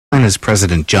China's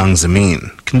President Jiang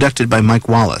Zemin, conducted by Mike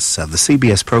Wallace of the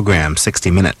CBS program 60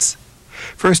 Minutes.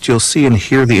 First, you'll see and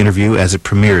hear the interview as it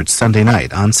premiered Sunday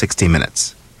night on 60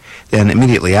 Minutes. Then,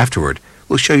 immediately afterward,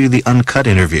 we'll show you the uncut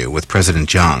interview with President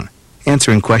Jiang,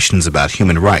 answering questions about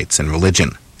human rights and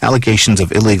religion, allegations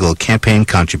of illegal campaign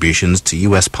contributions to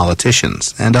U.S.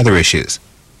 politicians, and other issues.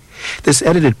 This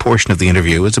edited portion of the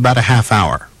interview is about a half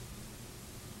hour.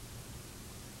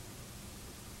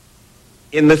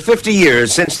 In the 50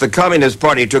 years since the Communist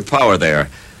Party took power there,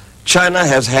 China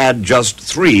has had just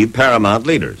 3 paramount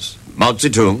leaders: Mao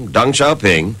Zedong, Deng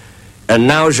Xiaoping, and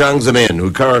now Jiang Zemin,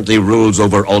 who currently rules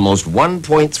over almost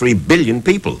 1.3 billion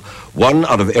people, 1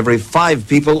 out of every 5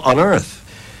 people on Earth.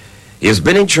 He has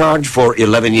been in charge for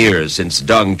 11 years since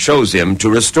Deng chose him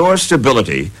to restore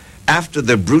stability after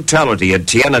the brutality at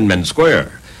Tiananmen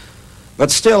Square. But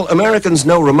still, Americans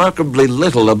know remarkably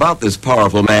little about this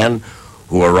powerful man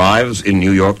who arrives in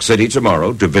New York City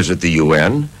tomorrow to visit the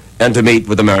UN and to meet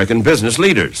with American business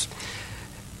leaders.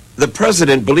 The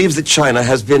president believes that China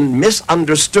has been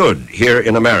misunderstood here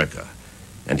in America,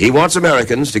 and he wants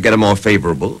Americans to get a more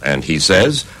favorable, and he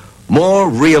says, more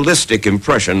realistic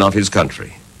impression of his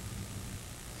country.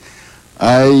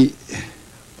 I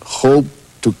hope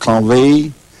to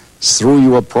convey through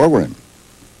your program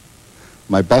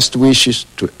my best wishes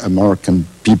to American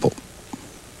people.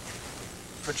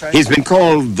 He's been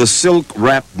called the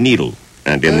silk-wrapped needle,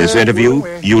 and in this interview,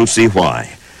 you'll see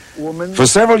why. For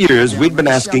several years, we'd been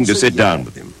asking to sit down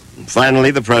with him.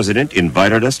 Finally, the president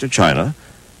invited us to China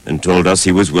and told us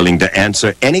he was willing to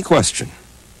answer any question.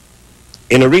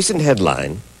 In a recent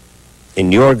headline,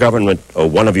 in your government, or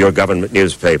one of your government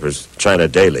newspapers, China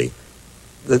Daily,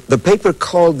 the paper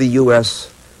called the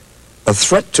U.S. a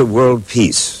threat to world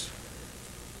peace.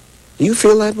 Do you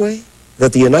feel that way?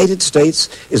 That the United States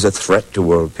is a threat to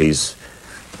world peace?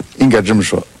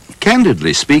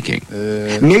 Candidly speaking,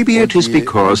 maybe it is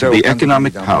because of the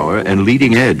economic power and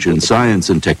leading edge in science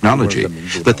and technology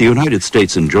that the United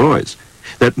States enjoys,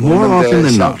 that more often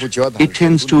than not, it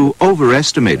tends to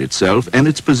overestimate itself and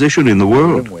its position in the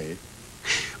world.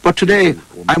 But today,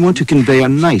 I want to convey a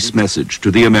nice message to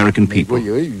the American people,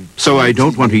 so I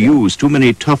don't want to use too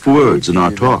many tough words in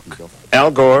our talk.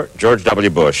 Al Gore, George W.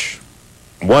 Bush,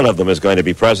 one of them is going to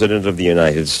be president of the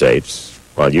United States,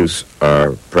 while you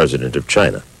are president of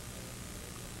China.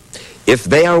 If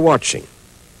they are watching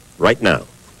right now,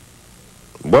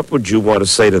 what would you want to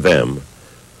say to them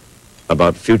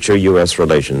about future U.S.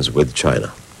 relations with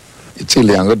China?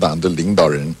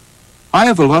 I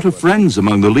have a lot of friends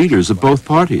among the leaders of both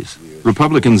parties,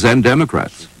 Republicans and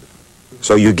Democrats.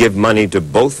 So you give money to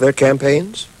both their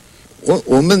campaigns? Are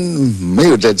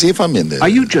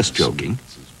you just joking?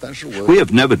 We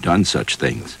have never done such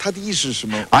things.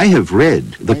 I have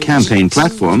read the campaign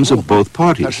platforms of both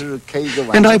parties,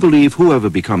 and I believe whoever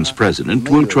becomes president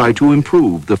will try to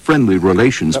improve the friendly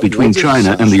relations between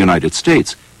China and the United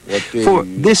States, for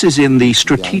this is in the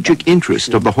strategic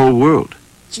interest of the whole world.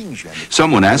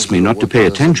 Someone asked me not to pay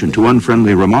attention to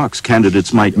unfriendly remarks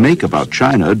candidates might make about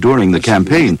China during the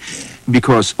campaign,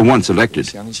 because once elected,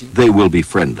 they will be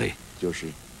friendly.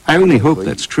 I only hope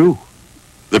that's true.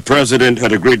 The president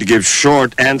had agreed to give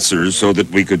short answers so that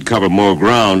we could cover more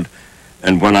ground,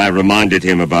 and when I reminded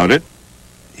him about it,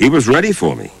 he was ready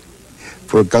for me.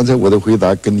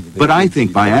 But I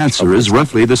think my answer is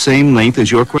roughly the same length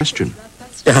as your question.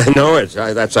 I know it.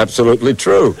 That's absolutely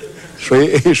true.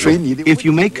 If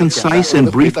you make concise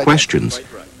and brief questions,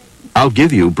 I'll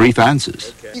give you brief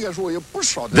answers.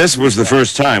 This was the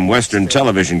first time Western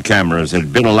television cameras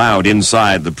had been allowed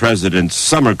inside the president's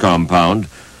summer compound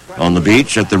on the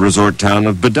beach at the resort town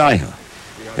of Badaiha.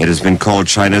 It has been called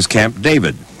China's Camp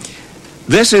David.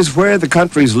 This is where the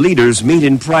country's leaders meet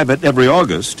in private every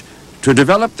August to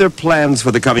develop their plans for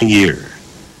the coming year.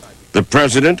 The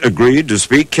president agreed to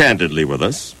speak candidly with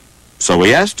us, so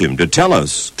we asked him to tell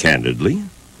us candidly.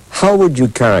 How would you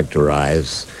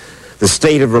characterize the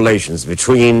state of relations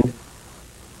between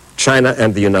China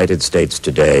and the United States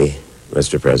today,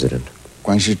 Mr. President?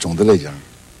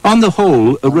 On the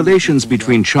whole, relations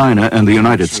between China and the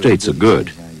United States are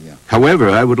good. However,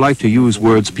 I would like to use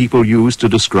words people use to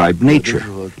describe nature,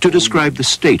 to describe the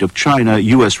state of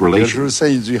China-U.S. relations.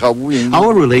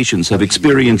 Our relations have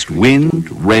experienced wind,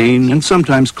 rain, and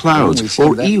sometimes clouds,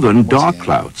 or even dark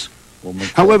clouds.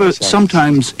 However,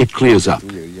 sometimes it clears up.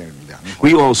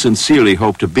 We all sincerely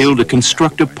hope to build a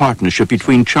constructive partnership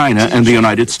between China and the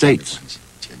United States.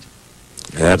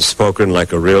 That's spoken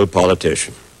like a real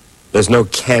politician. There's no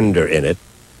candor in it.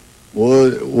 I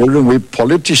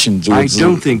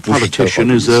don't think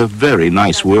politician is a very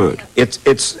nice word.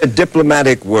 It's a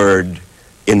diplomatic word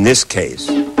in this case.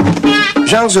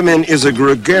 Jiang Zemin is a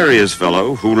gregarious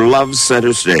fellow who loves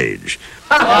center stage.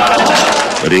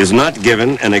 But he has not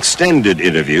given an extended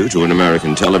interview to an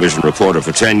American television reporter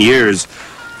for 10 years.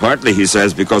 Partly, he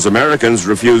says, because Americans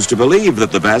refuse to believe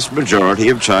that the vast majority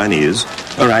of Chinese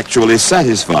are actually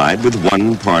satisfied with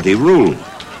one-party rule.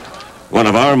 One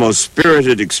of our most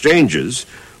spirited exchanges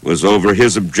was over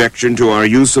his objection to our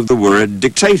use of the word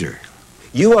dictator.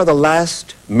 You are the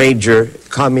last major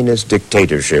communist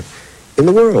dictatorship in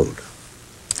the world.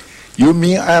 You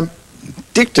mean I'm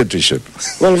dictatorship?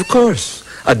 Well, of course.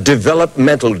 A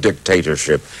developmental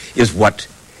dictatorship is what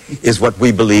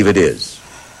we believe it is.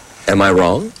 Am I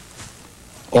wrong?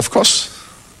 Of course.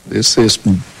 This is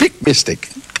big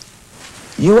mistake.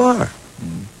 You are.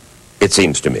 It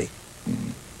seems to me.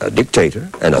 A dictator,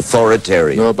 an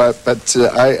authoritarian. No, but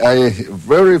I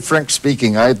very frank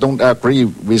speaking, I don't agree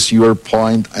with your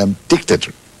point. I'm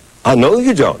dictator. I know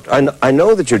you don't. I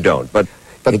know that you don't. But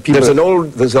people, there's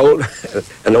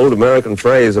an old American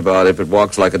phrase about if it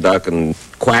walks like a duck and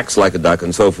quacks like a duck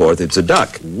and so forth, it's a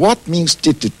duck. What means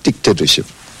dictatorship?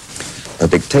 A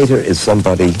dictator is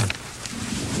somebody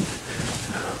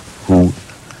who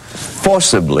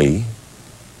forcibly,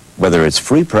 whether it's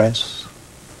free press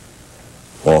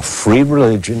or free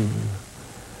religion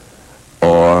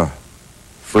or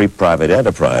free private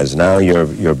enterprise, now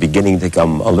you're beginning to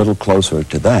come a little closer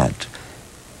to that.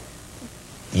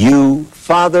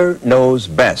 Father knows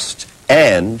best,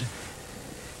 and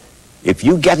if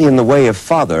you get in the way of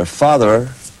Father, Father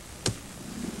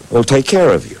will take care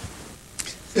of you.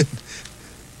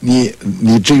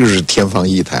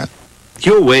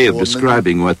 Your way of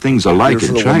describing what things are like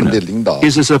in China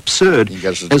is as absurd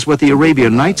as what the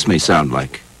Arabian Nights may sound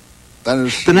like.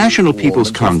 The National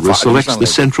People's Congress selects the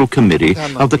Central Committee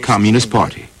of the Communist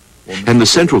Party, and the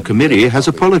Central Committee has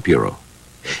a Politburo,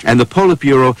 and the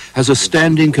Politburo has a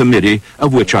standing committee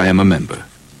of which I am a member.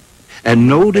 And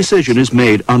no decision is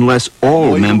made unless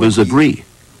all members agree.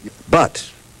 But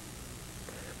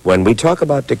when we talk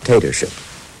about dictatorship,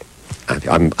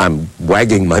 I'm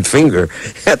wagging my finger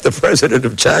at the president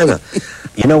of China.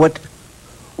 You know what?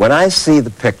 When I see the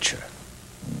picture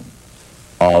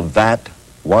of that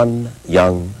one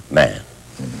young man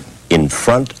in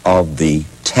front of the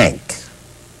tank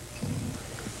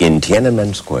in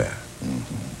Tiananmen Square,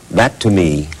 that to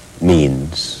me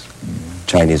means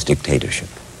Chinese dictatorship.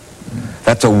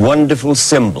 That's a wonderful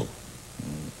symbol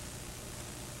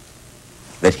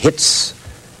that hits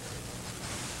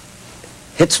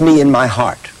me in my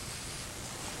heart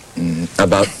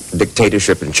about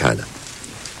dictatorship in China.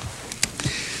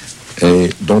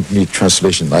 Don't need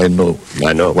translation. I know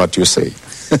what you say.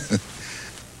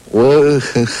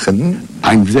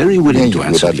 I'm very willing to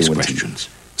answer these questions.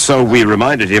 So we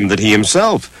reminded him that he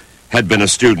himself had been a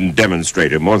student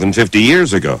demonstrator more than 50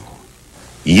 years ago.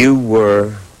 You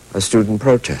were a student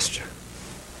protester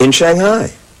in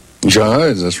Shanghai.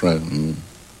 Shanghai, that's right.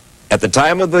 At the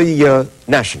time of the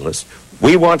nationalists,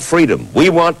 we want freedom, we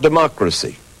want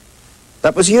democracy.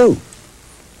 That was you.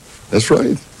 That's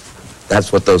right.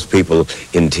 That's what those people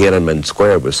in Tiananmen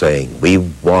Square were saying. We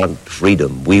want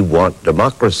freedom, we want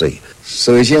democracy.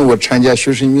 In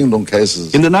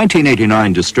the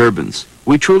 1989 disturbance,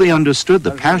 we truly understood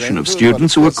the passion of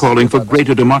students who were calling for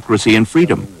greater democracy and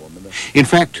freedom. In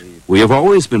fact, we have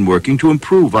always been working to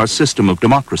improve our system of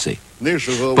democracy.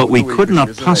 But we could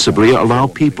not possibly allow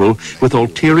people with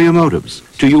ulterior motives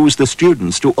to use the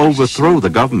students to overthrow the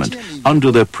government under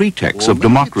the pretext of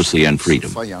democracy and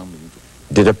freedom.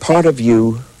 Did a part of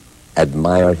you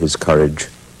admire his courage?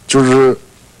 He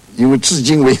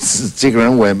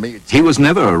was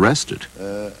never arrested.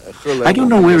 I don't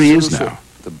know where he is now.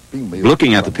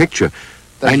 Looking at the picture,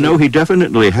 I know he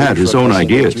definitely had his own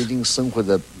ideas.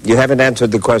 You haven't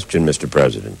answered the question, Mr.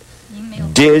 President.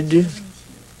 Did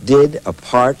a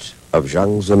part of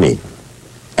Jiang Zemin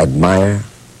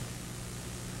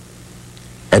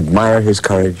admire his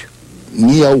courage?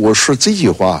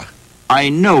 I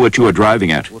know what you are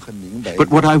driving at. But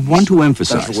what I want to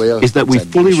emphasize is that we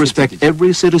fully respect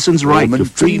every citizen's right to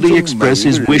freely express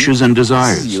his wishes and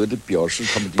desires.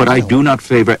 But I do not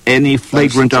favor any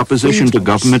flagrant opposition to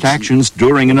government actions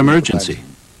during an emergency.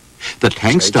 The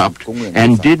tank stopped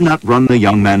and did not run the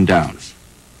young man down.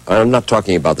 I'm not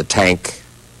talking about the tank.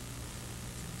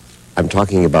 I'm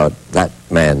talking about that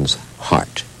man's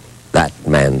heart, that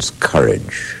man's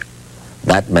courage,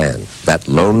 that man, that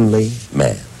lonely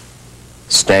man,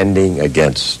 standing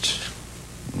against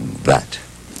that.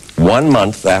 1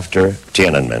 month after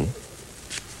Tiananmen,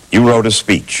 you wrote a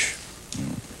speech,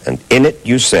 and in it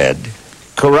you said,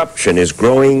 corruption is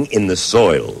growing in the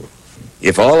soil.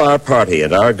 If all our party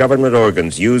and our government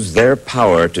organs use their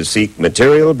power to seek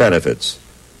material benefits,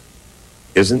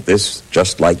 Isn't this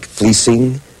just like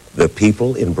fleecing the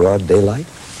people in broad daylight?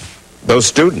 Those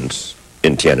students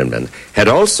in Tiananmen had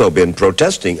also been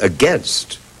protesting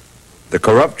against the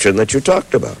corruption that you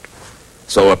talked about.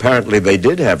 So apparently they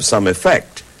did have some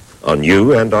effect on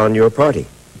you and on your party.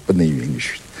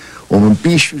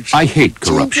 I hate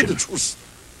corruption.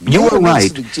 You are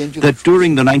right that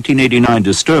during the 1989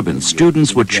 disturbance,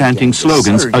 students were chanting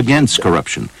slogans against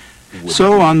corruption.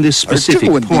 So on this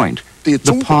specific point,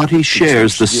 the party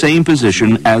shares the same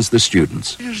position as the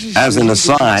students. As an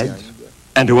aside,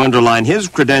 and to underline his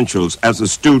credentials as a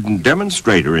student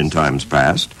demonstrator in times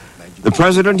past, the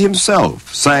president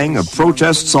himself sang a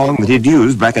protest song that he'd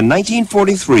used back in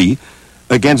 1943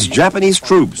 against Japanese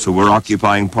troops who were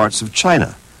occupying parts of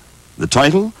China. The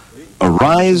title,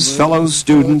 Arise, Fellow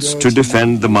Students, to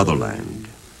Defend the Motherland.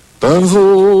 等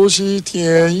候是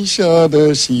天下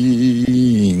的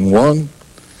兴亡，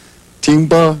听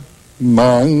吧，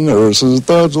满儿是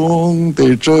大众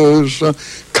的这声，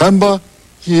看吧，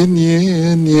也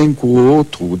年年国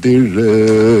土的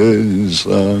人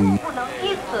生。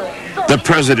 The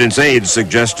president's aides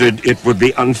suggested it would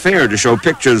be unfair to show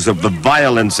pictures of the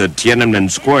violence at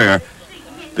Tiananmen Square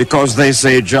because they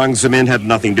say Jiang Zemin had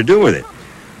nothing to do with it.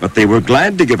 But they were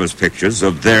glad to give us pictures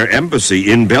of their embassy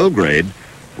in Belgrade,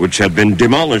 which had been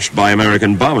demolished by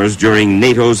American bombers during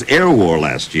NATO's air war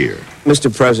last year. Mr.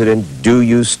 President, do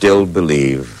you still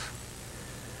believe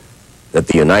that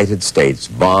the United States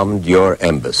bombed your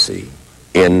embassy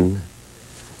in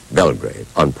Belgrade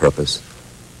on purpose?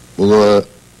 Let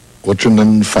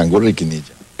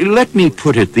me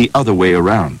put it the other way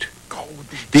around.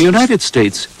 The United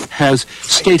States has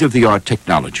state-of-the-art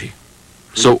technology.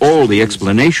 So all the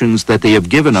explanations that they have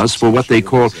given us for what they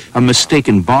call a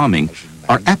mistaken bombing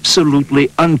are absolutely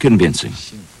unconvincing.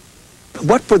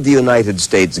 What would the United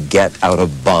States get out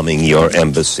of bombing your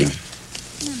embassy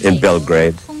in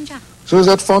Belgrade? So is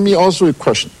that for me also a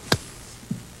question?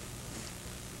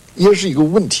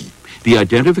 The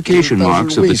identification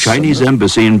marks of the Chinese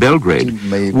embassy in Belgrade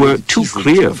were too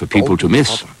clear for people to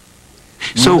miss.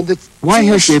 So why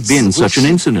has there been such an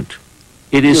incident?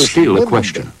 It is still a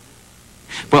question.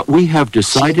 But we have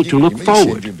decided to look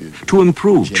forward to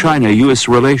improve China-U.S.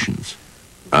 relations.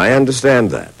 I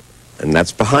understand that, and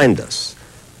that's behind us.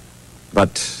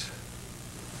 But,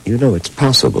 you know, it's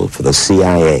possible for the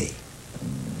CIA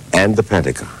and the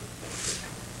Pentagon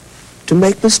to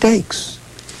make mistakes.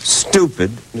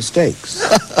 Stupid mistakes.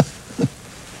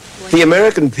 The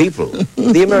American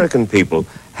people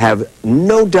have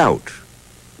no doubt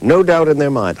in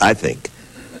their mind, I think,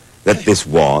 that this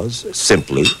was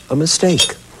simply a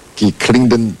mistake.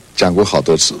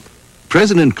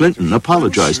 President Clinton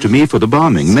apologized to me for the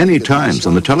bombing many times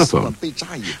on the telephone.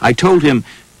 I told him,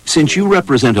 since you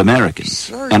represent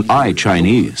Americans and I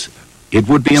Chinese, it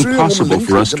would be impossible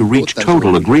for us to reach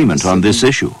total agreement on this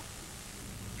issue.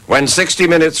 When 60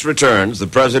 Minutes returns, the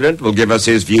president will give us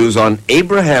his views on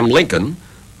Abraham Lincoln,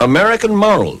 American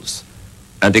morals,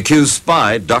 and accused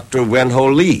spy Dr. Wen-Ho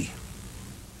Lee.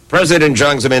 President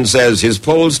Jiang Zemin says his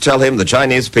polls tell him the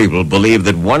Chinese people believe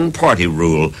that one-party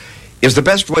rule is the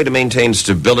best way to maintain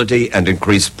stability and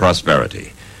increase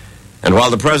prosperity. And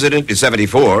while the president is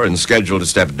 74 and scheduled to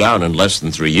step down in less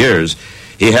than 3 years,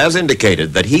 he has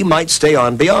indicated that he might stay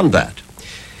on beyond that.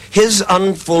 His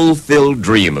unfulfilled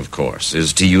dream, of course,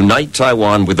 is to unite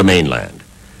Taiwan with the mainland.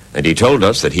 And he told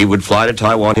us that he would fly to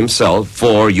Taiwan himself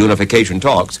for unification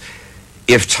talks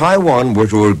if Taiwan were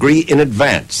to agree in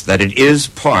advance that it is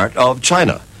part of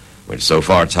China, which so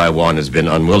far Taiwan has been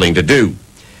unwilling to do.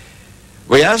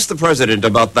 We asked the president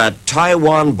about that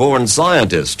Taiwan-born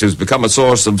scientist who's become a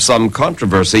source of some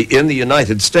controversy in the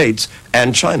United States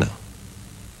and China.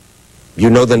 You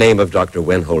know the name of Dr.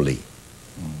 Wen-Ho Lee?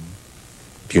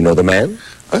 Do you know the man?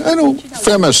 I know,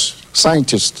 famous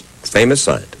scientist. Famous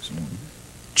scientist.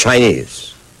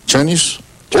 Chinese. Chinese?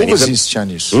 Overseas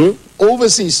Chinese.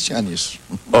 Overseas Chinese.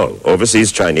 Oh,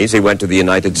 overseas Chinese. He went to the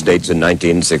United States in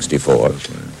 1964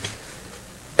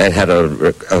 and had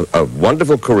a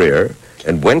wonderful career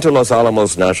and went to Los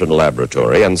Alamos National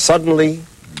Laboratory, and suddenly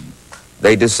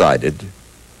they decided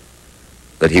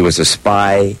that he was a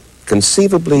spy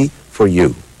conceivably for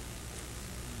you.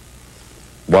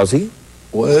 Was he?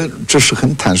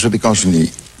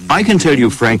 I can tell you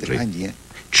frankly,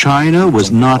 China was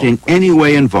not in any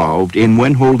way involved in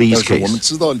Wen-Ho Lee's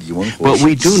case. But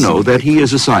we do know that he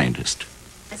is a scientist.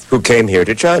 Who came here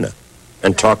to China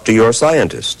and talked to your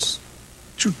scientists.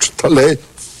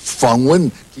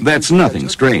 That's nothing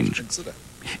strange.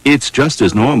 It's just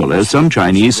as normal as some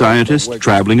Chinese scientists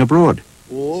traveling abroad.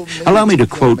 Allow me to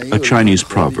quote a Chinese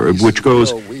proverb which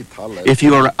goes, if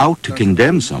you are out to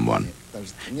condemn someone,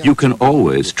 you can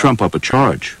always trump up a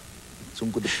charge.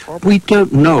 We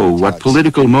don't know what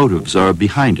political motives are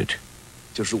behind it.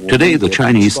 Today, the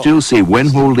Chinese still see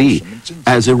Wenho Li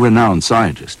as a renowned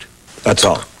scientist. That's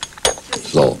all.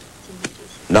 So,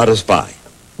 Not a spy.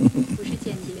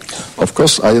 of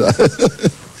course,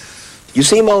 You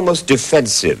seem almost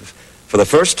defensive. For the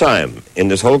first time in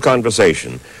this whole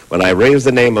conversation, when I raised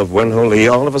the name of Wenho Li,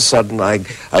 all of a sudden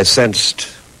I sensed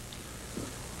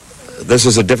this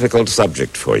is a difficult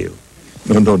subject for you.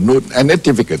 no, any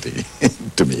difficulty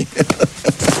to me.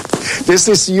 This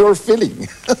is your feeling.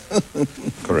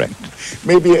 Correct.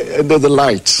 Maybe under the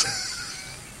lights.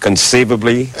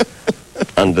 Conceivably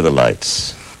under the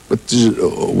lights. But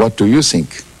what do you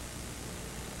think?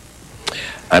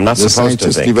 I'm not The supposed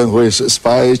to scientist, think. even who is a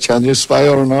spy, Chinese spy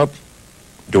or not?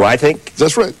 Do I think?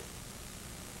 That's right.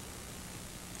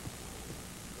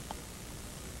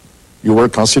 You were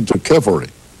considered carefully.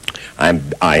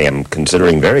 I am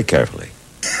considering very carefully.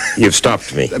 You've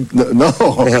stopped me. No.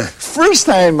 First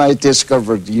time I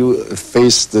discovered you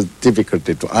faced the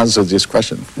difficulty to answer this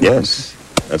question. Yes,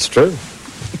 that's true.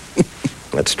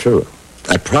 That's true.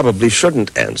 I probably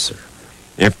shouldn't answer.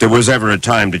 If there was ever a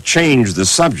time to change the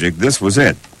subject, this was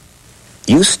it.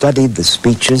 You studied the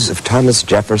speeches of Thomas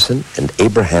Jefferson and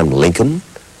Abraham Lincoln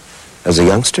as a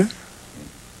youngster?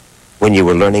 When you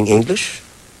were learning English?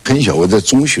 很小，我在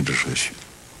中学的时候学。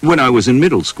 When I was in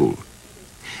middle school.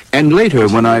 And later,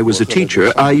 when I was a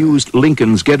teacher, I used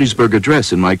Lincoln's Gettysburg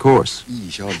Address in my course.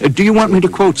 Do you want me to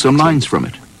quote some lines from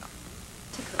it?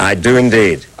 I do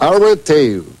indeed. I will tell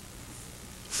you,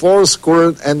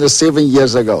 407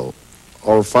 years ago,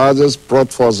 our fathers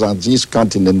brought forth on this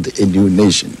continent a new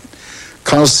nation,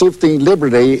 conceived in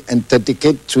liberty and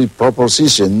dedicated to the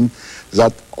proposition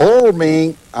that all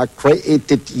men are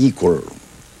created equal.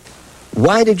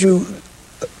 Why did you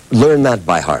learn that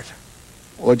by heart?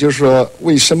 我就说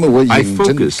为什么我 I 引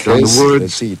证 focused on 开 the 始的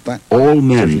words, 这一段， all 就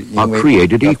men 是 are 因为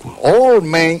created equal. All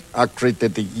men are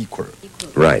created equal.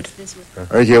 Right.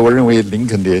 而且我认为林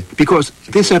肯的 Because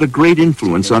this had a great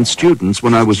influence on students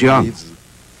when I was young.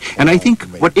 And I think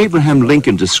what Abraham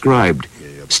Lincoln described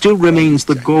still remains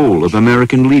the goal of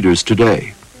American leaders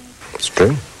today. It's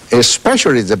true.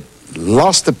 especially the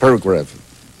last paragraph,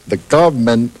 the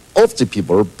government of the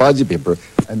people, by the people,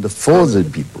 and for the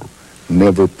people,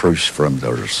 never perish from the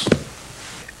earth.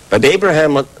 But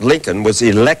Abraham Lincoln was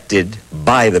elected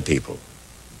by the people,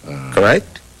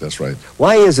 correct? That's right.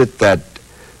 Why is it that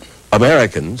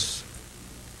Americans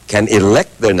can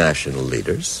elect their national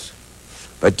leaders,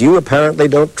 but you apparently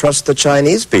don't trust the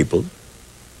Chinese people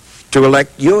to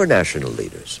elect your national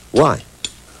leaders? Why?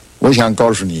 我想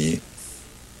告诉你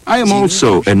I am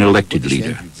also an elected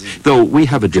leader, though we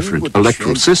have a different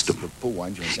electoral system.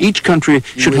 Each country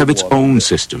should have its own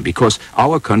system because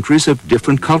our countries have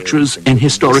different cultures and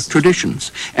historic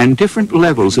traditions and different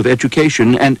levels of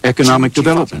education and economic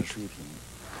development.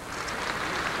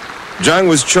 Zhang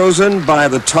was chosen by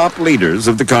the top leaders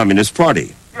of the Communist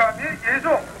Party.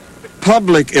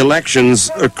 Public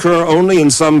elections occur only in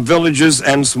some villages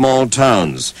and small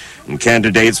towns, and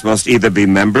candidates must either be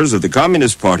members of the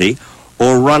Communist Party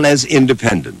or run as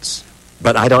independents.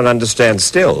 But I don't understand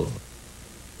still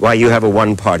why you have a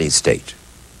one-party state.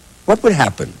 What would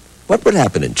happen? What would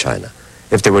happen in China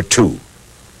if there were 2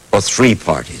 or 3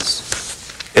 parties?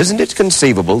 Isn't it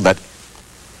conceivable that,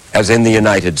 as in the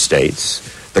United States,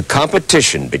 the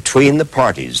competition between the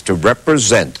parties to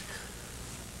represent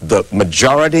the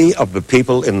majority of the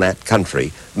people in that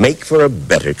country make for a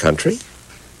better country?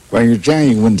 关于这样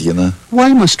一个问题呢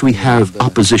Why must we have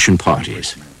opposition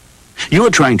parties? You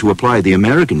are trying to apply the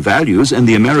American values and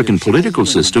the American political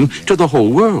system to the whole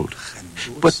world.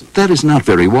 But that is not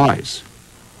very wise.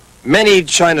 Many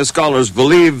China scholars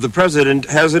believe the president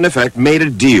has in effect made a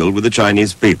deal with the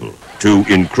Chinese people to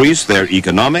increase their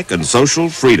economic and social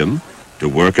freedom to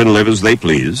work and live as they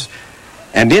please,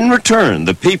 and in return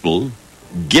the people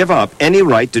give up any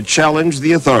right to challenge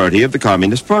the authority of the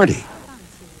Communist Party.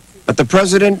 But the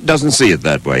president doesn't see it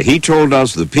that way. He told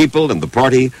us the people and the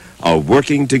party are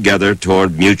working together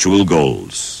toward mutual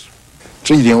goals.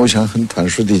 这一点我想很坦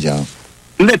率地讲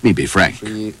Let me be frank. 所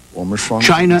以我们双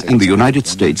China and the United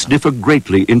States differ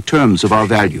greatly in terms of our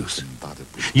values.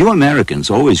 You Americans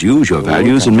always use your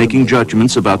values in making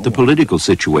judgments about the political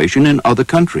situation in other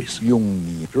countries. 用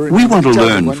你 We want to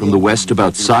learn from the West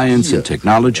about science and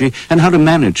technology and how to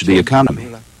manage the economy.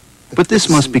 But this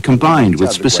must be combined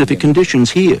with specific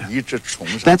conditions here. 一直崇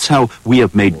尚 That's how we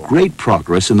have made great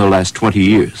progress in the last 20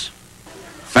 years.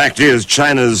 Fact is,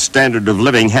 China's standard of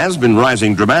living has been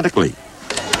rising dramatically.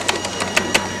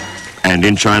 And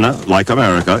in China, like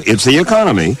America, it's the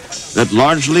economy that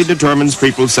largely determines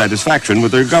people's satisfaction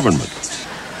with their government.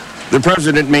 The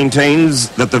president maintains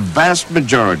that the vast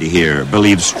majority here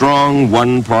believes strong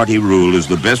one-party rule is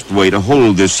the best way to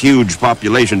hold this huge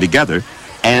population together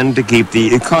and to keep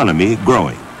the economy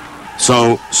growing.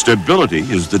 So stability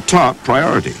is the top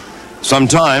priority,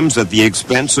 sometimes at the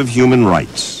expense of human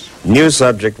rights. New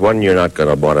subject, one you're not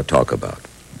going to want to talk about.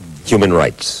 Human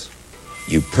rights.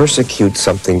 You persecute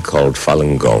something called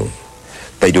Falun Gong.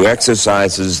 They do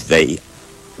exercises, they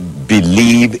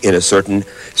believe in a certain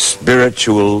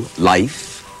spiritual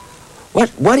life.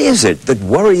 What is it that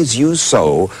worries you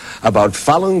so about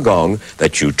Falun Gong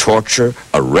that you torture,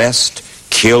 arrest,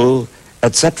 kill,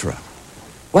 etc.?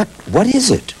 What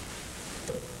is it?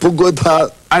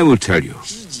 I will tell you.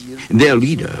 Their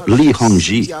leader, Li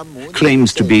Hongzhi,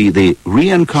 claims to be the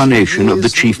reincarnation of the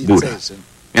chief Buddha,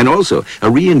 and also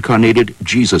a reincarnated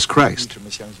Jesus Christ.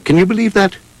 Can you believe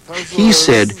that? He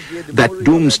said that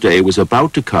doomsday was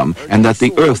about to come and that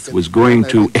the earth was going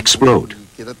to explode.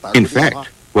 In fact,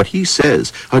 what he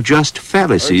says are just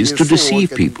fallacies to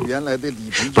deceive people.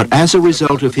 But as a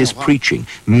result of his preaching,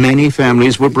 many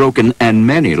families were broken and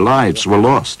many lives were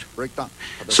lost.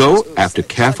 So, after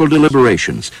careful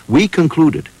deliberations, we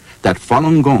concluded that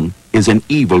Falun Gong is an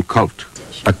evil cult.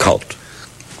 A cult.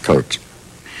 Cult.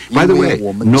 By the way,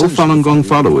 no Falun Gong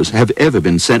followers have ever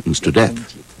been sentenced to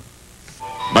death.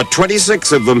 But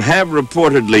 26 of them have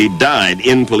reportedly died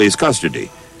in police custody.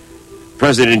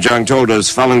 President Zhang told us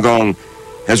Falun Gong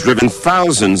has driven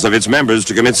thousands of its members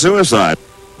to commit suicide.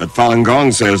 But Falun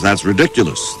Gong says that's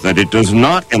ridiculous, that it does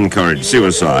not encourage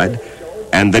suicide,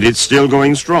 and that it's still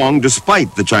going strong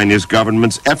despite the Chinese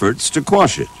government's efforts to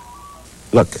quash it.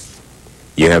 Look,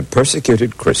 you have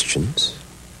persecuted Christians.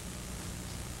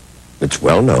 It's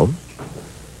well known.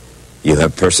 You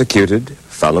have persecuted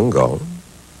Falun Gong.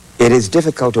 It is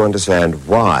difficult to understand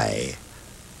why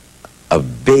a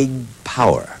big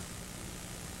power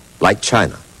like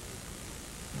China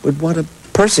would want to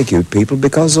persecute people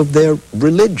because of their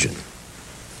religion.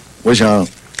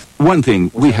 One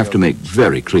thing we have to make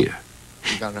very clear.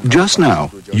 Just now,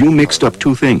 you mixed up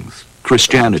two things,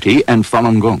 Christianity and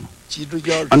Falun Gong.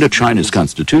 Under China's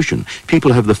constitution,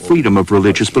 people have the freedom of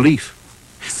religious belief.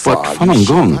 But Falun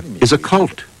Gong is a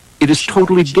cult. It is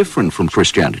totally different from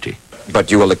Christianity. But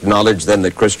you will acknowledge then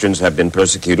that Christians have been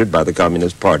persecuted by the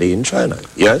Communist Party in China,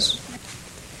 yes?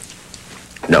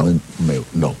 No.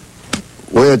 No.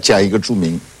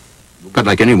 But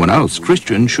like anyone else,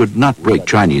 Christians should not break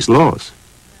Chinese laws.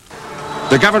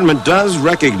 The government does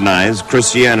recognize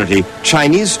Christianity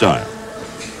Chinese style.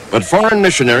 But foreign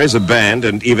missionaries are banned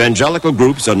and evangelical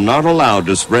groups are not allowed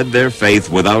to spread their faith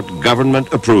without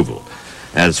government approval.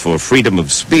 As for freedom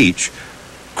of speech,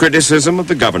 criticism of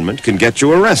the government can get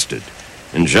you arrested.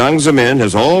 And Jiang Zemin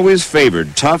has always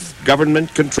favored tough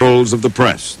government controls of the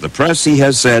press. The press, he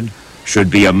has said, should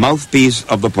be a mouthpiece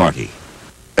of the party.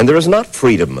 And there is not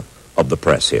freedom of the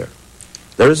press here.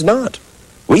 There is not.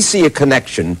 We see a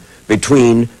connection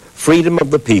between freedom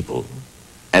of the people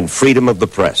and freedom of the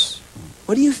press.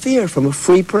 What do you fear from a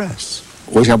free press?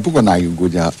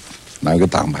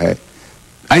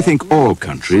 I think all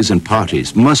countries and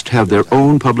parties must have their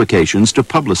own publications to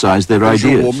publicize their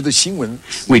ideas.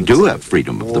 We do have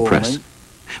freedom of the press,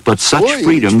 but such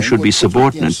freedom should be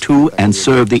subordinate to and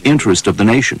serve the interest of the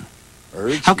nation.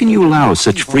 How can you allow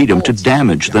such freedom to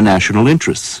damage the national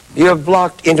interests? You have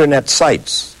blocked internet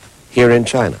sites here in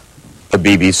China, the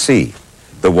BBC,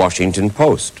 the Washington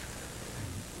Post.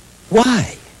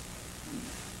 Why?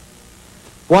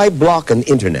 Why block an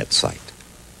internet site?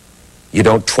 You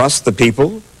don't trust the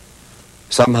people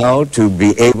somehow to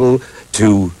be able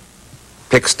to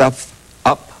pick stuff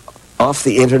up off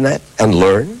the internet and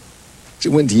learn?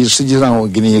 We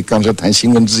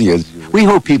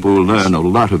hope people will learn a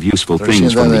lot of useful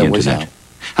things from the internet.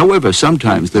 However,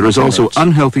 sometimes there is also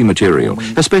unhealthy material,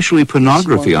 especially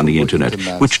pornography on the internet,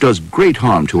 which does great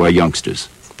harm to our youngsters.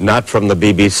 Not from the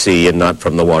BBC and not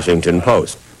from the Washington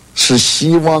Post.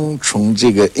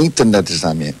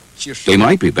 They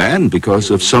might be banned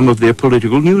because of some of their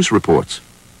political news reports.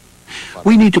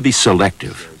 We need to be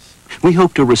selective. We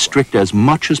hope to restrict as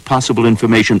much as possible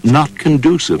information not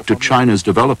conducive to China's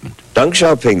development. Deng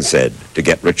Xiaoping said, to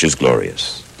get rich is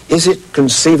glorious. Is it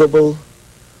conceivable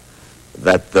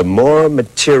that the more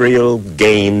material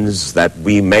gains that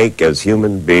we make as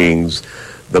human beings,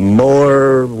 the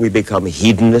more we become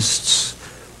hedonists,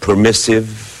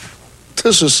 permissive?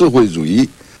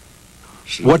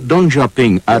 What Deng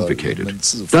Xiaoping advocated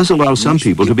does allow some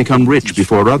people to become rich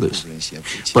before others,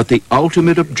 but the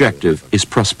ultimate objective is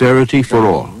prosperity for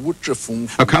all.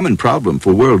 A common problem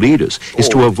for world leaders is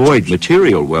to avoid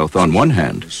material wealth on one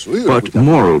hand, but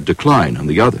moral decline on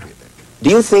the other. Do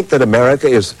you think that America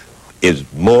is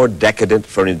more decadent,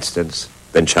 for instance,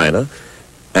 than China,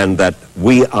 and that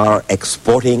we are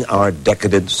exporting our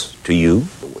decadence to you?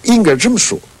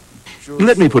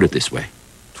 Let me put it this way.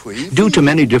 Due to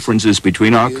many differences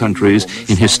between our countries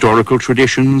in historical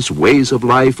traditions, ways of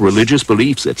life, religious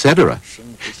beliefs, etc.,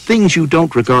 things you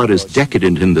don't regard as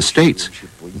decadent in the States,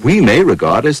 we may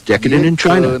regard as decadent in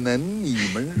China.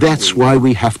 That's why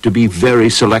we have to be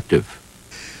very selective.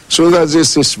 So that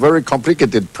this is very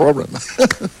complicated problem.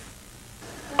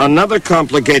 Another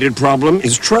complicated problem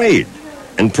is trade.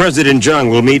 And President Zhang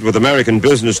will meet with American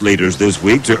business leaders this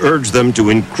week to urge them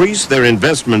to increase their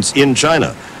investments in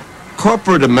China.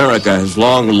 Corporate America has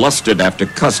long lusted after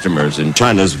customers in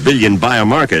China's billion buyer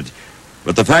market,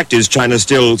 but the fact is China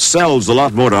still sells a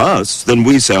lot more to us than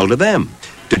we sell to them.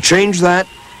 To change that,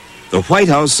 the White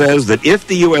House says that if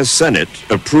the U.S. Senate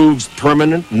approves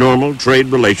permanent, normal trade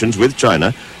relations with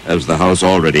China, as the House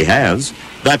already has,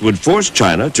 that would force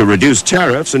China to reduce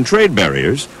tariffs and trade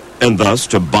barriers, and thus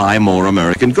to buy more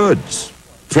American goods.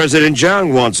 President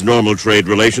Zhang wants normal trade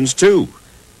relations too,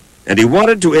 and he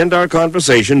wanted to end our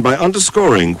conversation by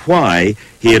underscoring why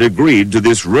he had agreed to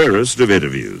this rarest of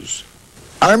interviews.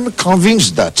 I'm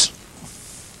convinced that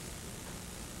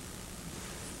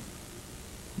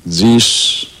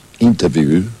this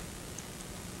interview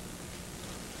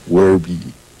will be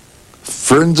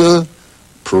further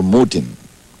promoting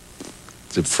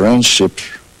the friendship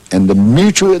and the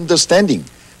mutual understanding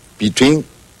between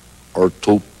our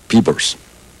two peoples.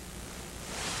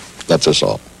 That is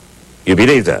all. You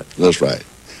believe that? That's right.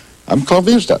 I'm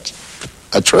convinced that.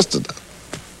 I trust that.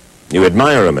 You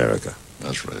admire America?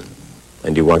 That's right.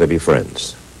 And you want to be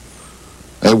friends?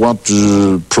 I want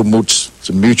to promote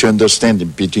the mutual understanding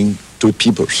between two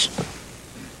peoples.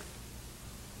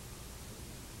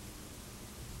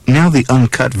 Now the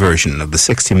uncut version of the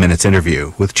 60 Minutes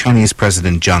interview with Chinese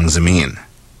President Jiang Zemin.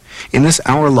 In this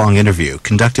hour-long interview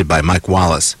conducted by Mike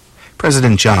Wallace,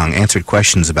 President Jiang answered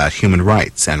questions about human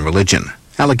rights and religion,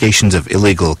 allegations of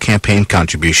illegal campaign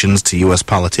contributions to U.S.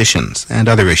 politicians, and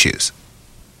other issues.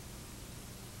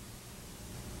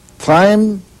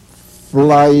 Time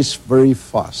flies very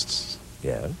fast.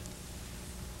 Yeah.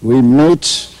 We met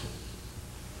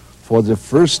for the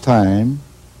first time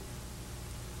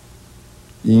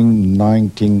in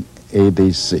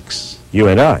 1986. You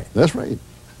and I? That's right.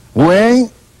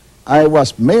 When I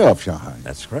was mayor of Shanghai.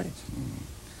 That's right.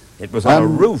 It was on a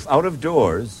roof, out of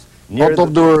doors, near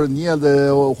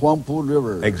the Huangpu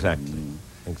River. Exactly.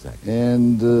 Exactly.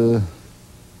 And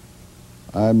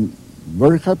I'm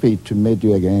very happy to meet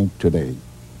you again today.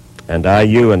 And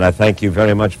I thank you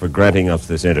very much for granting us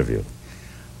this interview.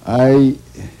 I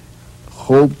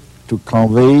hope to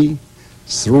convey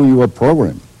through your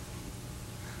program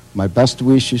my best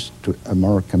wishes to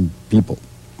American people.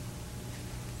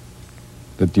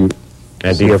 That you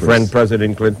and to your friend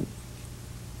President Clinton?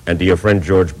 And to your friend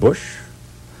George Bush?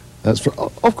 That's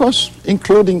of course,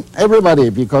 including everybody,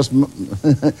 because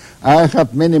I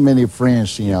have many, many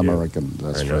friends in America.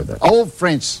 That's right. That. All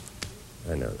friends.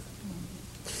 I know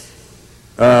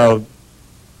that.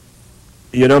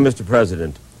 You know, Mr.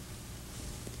 President,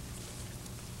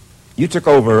 you took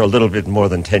over a little bit more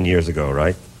than 10 years ago,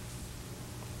 right?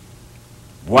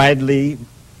 Widely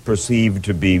perceived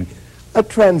to be a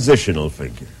transitional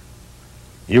figure.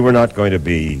 You were not going to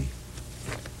be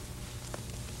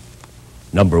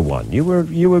number one. You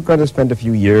were going to spend a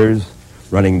few years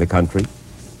running the country,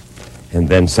 and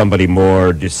then somebody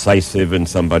more decisive and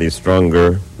somebody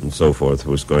stronger and so forth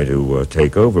was going to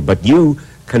take over. But you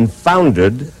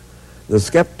confounded the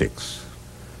skeptics.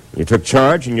 You took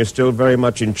charge, and you're still very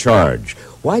much in charge.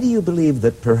 Why do you believe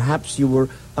that perhaps you were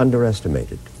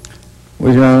underestimated?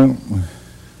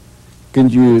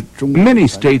 Many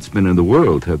statesmen in the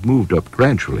world have moved up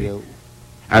gradually.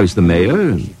 I was the mayor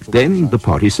and then the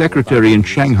party secretary in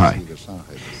Shanghai.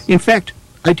 In fact,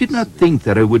 I did not think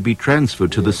that I would be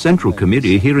transferred to the Central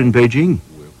Committee here in Beijing.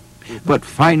 But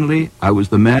finally, I was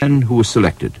the man who was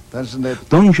selected.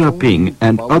 Deng Xiaoping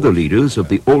and other leaders of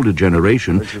the older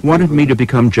generation wanted me to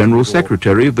become General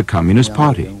Secretary of the Communist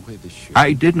Party.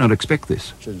 I did not expect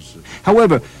this.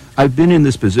 However, I've been in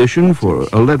this position for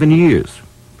 11 years,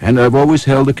 and I've always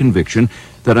held the conviction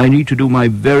that I need to do my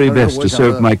very best to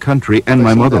serve my country and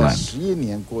my motherland.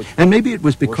 And maybe it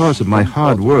was because of my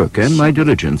hard work and my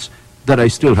diligence that I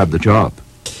still have the job.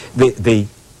 The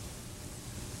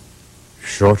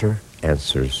shorter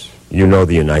answers You know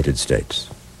the United States.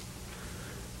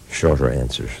 Shorter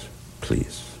answers,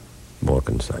 please. More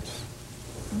concise.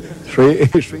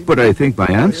 But I think my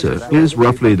answer is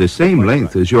roughly the same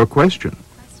length as your question.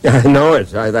 I know it.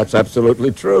 That's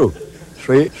absolutely true.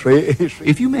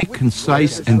 If you make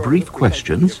concise and brief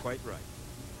questions,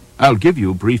 I'll give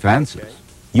you brief answers.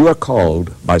 You are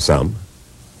called, by some,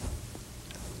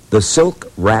 the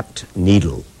silk-wrapped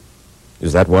needle.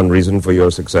 Is that one reason for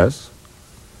your success?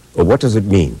 Or what does it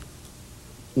mean?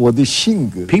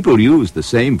 People use the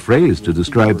same phrase to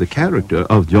describe the character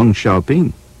of Deng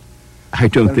Xiaoping. I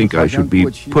don't think I should be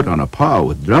put on a par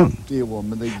with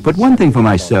Deng. But one thing for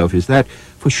myself is that,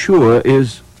 for sure,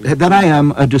 is that I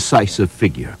am a decisive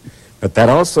figure. But that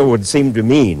also would seem to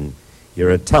mean you're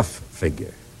a tough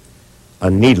figure,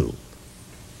 a needle.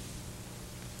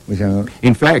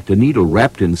 In fact, a needle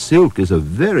wrapped in silk is a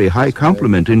very high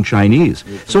compliment in Chinese,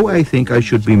 so I think I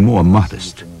should be more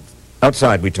modest.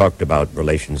 Outside, we talked about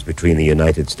relations between the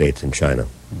United States and China.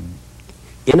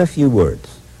 In a few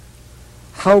words,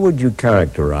 how would you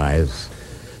characterize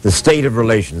the state of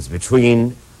relations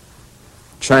between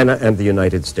China and the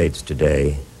United States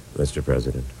today, Mr.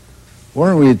 President?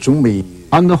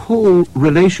 On the whole,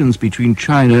 relations between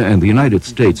China and the United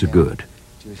States are good.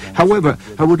 However,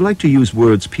 I would like to use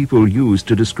words people use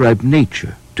to describe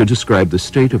nature, to describe the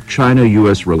state of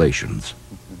China-U.S. relations.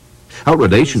 Our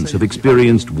relations have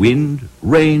experienced wind,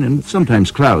 rain, and sometimes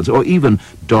clouds, or even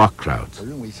dark clouds.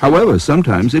 However,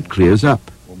 sometimes it clears up.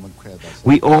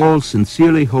 We all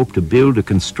sincerely hope to build a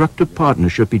constructive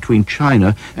partnership between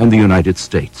China and the United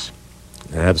States.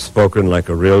 That's spoken like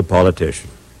a real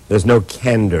politician. There's no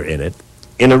candor in it.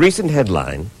 In a recent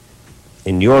headline,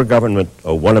 in your government,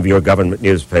 or one of your government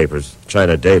newspapers,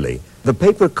 China Daily, the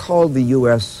paper called the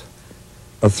U.S.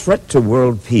 a threat to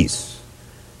world peace.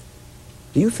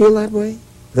 Do you feel that way?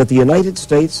 That the United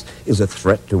States is a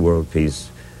threat to world peace?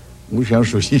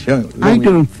 I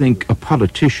don't think a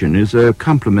politician is a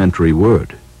complimentary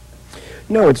word.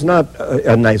 No, it's not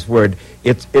a nice word.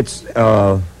 It's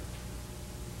a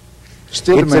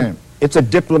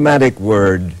diplomatic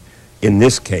word in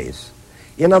this case.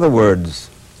 In other words,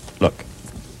 look,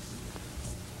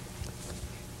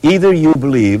 either you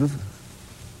believe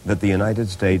that the United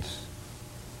States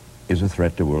is a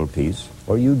threat to world peace,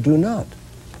 or you do not.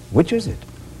 Which is it?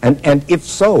 And if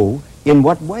so, in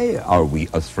what way are we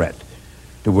a threat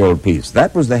to world peace?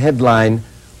 That was the headline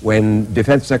when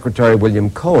Defense Secretary William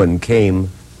Cohen came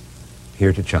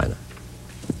here to China.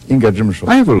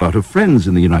 I have a lot of friends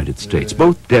in the United States,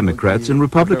 both Democrats and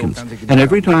Republicans, and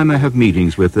every time I have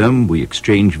meetings with them, we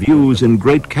exchange views in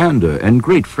great candor and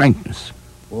great frankness.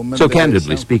 So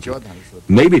candidly speaking,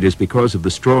 maybe it is because of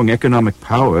the strong economic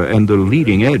power and the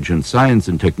leading edge in science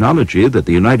and technology that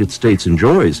the United States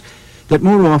enjoys, that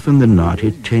more often than not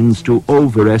it tends to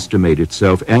overestimate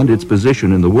itself and its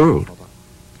position in the world.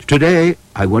 Today,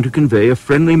 I want to convey a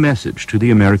friendly message to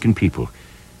the American people.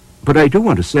 But I do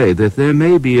want to say that there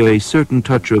may be a certain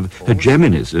touch of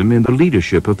hegemonism in the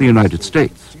leadership of the United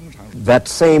States. That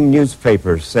same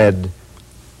newspaper said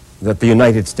that the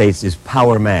United States is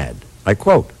power mad. I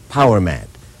quote, power mad.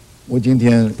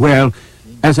 Well,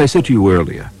 as I said to you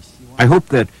earlier, I hope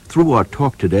that through our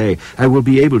talk today, I will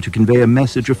be able to convey a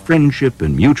message of friendship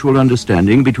and mutual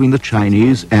understanding between the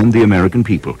Chinese and the American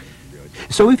people.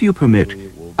 So if you permit,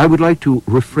 I would like to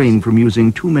refrain from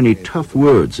using too many tough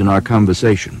words in our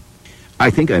conversation. I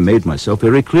think I made myself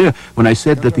very clear when I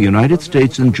said that the United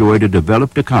States enjoyed a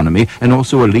developed economy and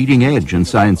also a leading edge in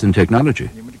science and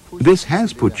technology. This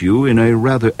has put you in a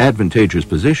rather advantageous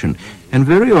position and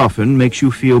very often makes you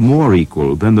feel more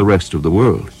equal than the rest of the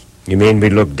world. You mean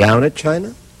we look down at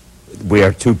China? We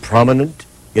are too prominent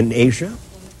in Asia?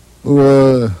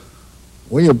 Well,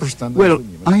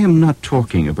 I am not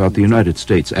talking about the United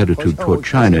States' attitude toward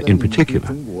China in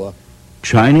particular.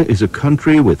 China is a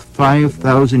country with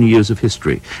 5,000 years of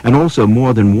history and also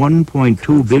more than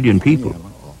 1.2 billion people.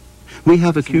 We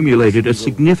have accumulated a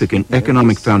significant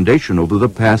economic foundation over the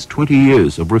past 20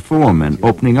 years of reform and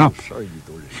opening up.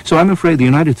 So I'm afraid the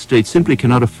United States simply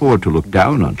cannot afford to look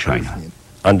down on China.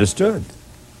 Understood.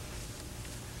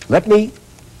 Let me,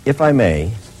 if I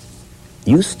may,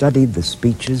 you studied the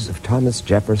speeches of Thomas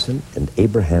Jefferson and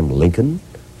Abraham Lincoln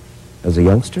as a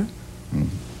youngster?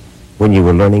 When you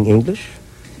were learning English?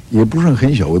 In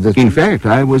fact,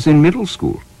 I was in middle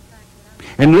school.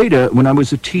 And later, when I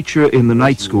was a teacher in the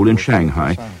night school in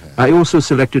Shanghai, I also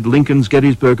selected Lincoln's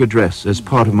Gettysburg Address as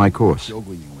part of my course.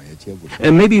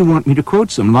 And maybe you want me to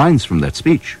quote some lines from that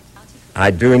speech.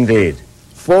 I do indeed.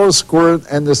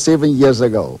 47 years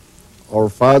ago, our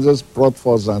fathers brought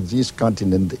forth on this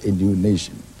continent a new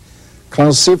nation,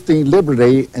 conceiving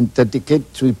liberty and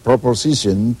dedicate to the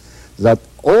proposition that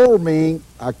all men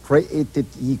are created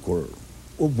equal.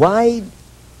 Why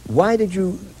did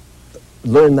you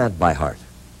learn that by heart?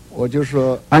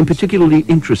 I'm particularly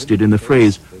interested in the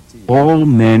phrase, all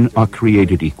men are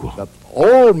created equal. That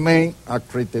all men are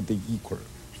created equal.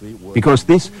 Because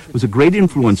this was a great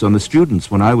influence on the students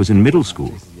when I was in middle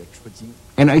school.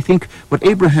 And I think what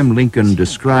Abraham Lincoln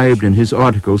described in his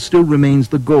article still remains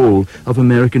the goal of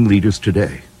American leaders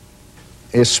today.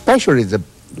 Especially the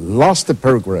last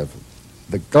paragraph,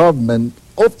 the government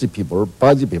of the people,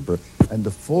 by the people,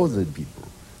 and for the people,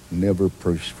 never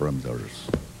pushed from others.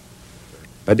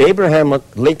 But Abraham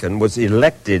Lincoln was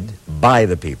elected by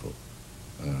the people,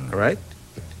 right?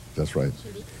 That's right.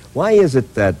 Why is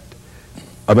it that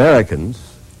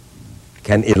Americans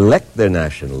can elect their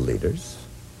national leaders,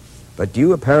 but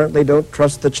you apparently don't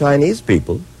trust the Chinese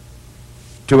people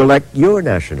to elect your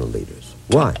national leaders?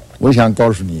 Why? 我想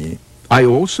告诉你 I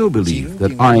also believe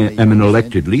that I am an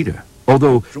elected leader,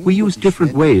 although we use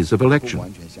different ways of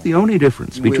election. The only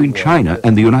difference between China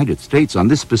and the United States on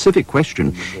this specific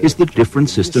question is the different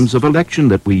systems of election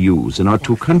that we use in our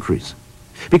two countries.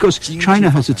 Because China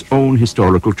has its own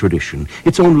historical tradition,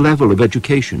 its own level of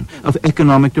education, of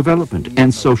economic development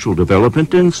and social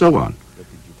development, and so on.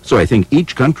 So I think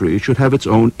each country should have its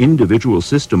own individual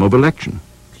system of election.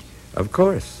 Of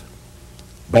course.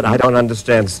 But I don't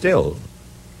understand still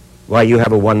why you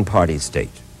have a one-party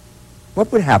state.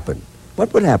 What would happen?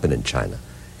 What would happen in China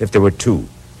if there were 2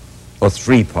 or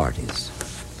 3 parties?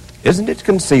 Isn't it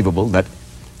conceivable that,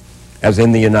 as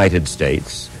in the United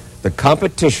States, the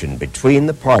competition between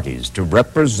the parties to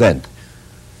represent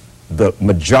the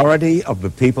majority of the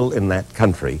people in that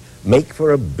country make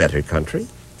for a better country?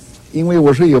 因为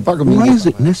我是有8个民 Why 主 is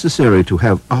it necessary to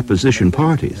have opposition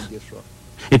parties?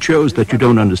 It shows that you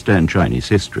don't understand Chinese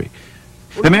history.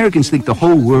 Americans think the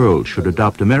whole world should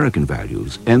adopt American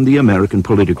values and the American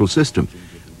political system.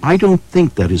 I don't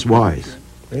think that is wise.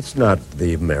 It's not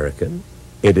the American.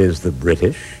 It is the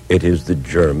British. It is the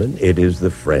German. It is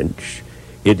the French.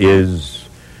 It is,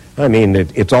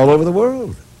 it's all over the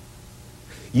world.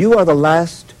 You are the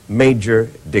last major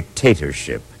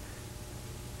dictatorship,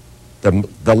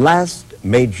 the last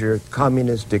major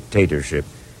communist dictatorship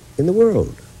in the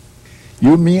world.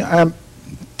 You mean I'm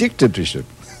dictatorship?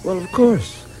 Well, of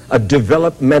course. A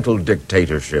developmental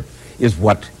dictatorship is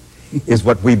what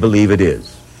we believe it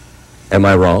is. Am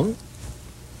I wrong?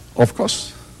 Of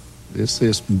course. This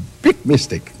is big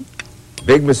mistake.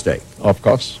 Big mistake. Of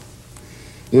course.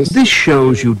 This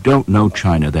shows you don't know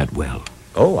China that well.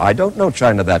 Oh, I don't know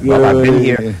China that well. I've been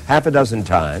here half a dozen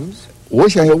times. 我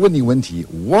想要问你问题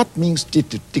What means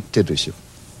dictatorship?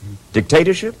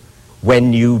 Dictatorship?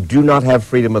 When you do not have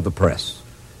freedom of the press.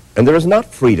 And there is not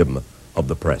freedom of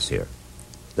the press here.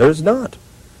 There is not.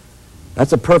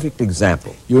 That's a perfect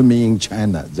example. You mean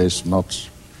China, there's not...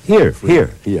 Here.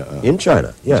 In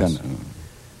China, yes. China.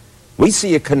 We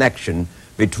see a connection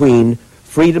between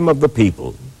freedom of the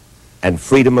people and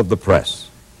freedom of the press.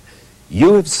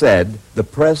 You have said the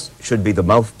press should be the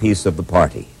mouthpiece of the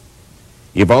party.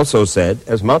 You've also said,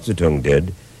 as Mao Zedong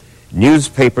did,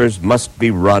 newspapers must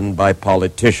be run by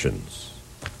politicians.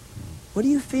 What do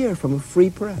you fear from a free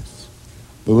press?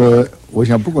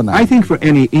 I think for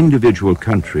any individual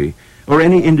country or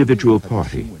any individual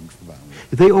party,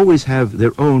 they always have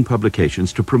their own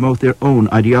publications to promote their own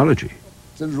ideology.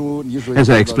 As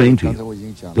I explained to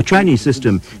you, the Chinese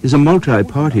system is a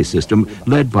multi-party system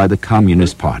led by the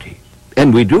Communist Party.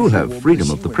 And we do have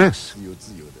freedom of the press.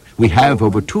 We have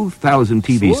over 2,000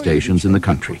 TV stations in the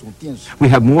country. We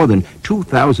have more than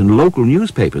 2,000 local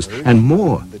newspapers and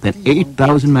more than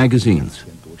 8,000 magazines.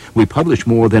 We publish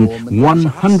more than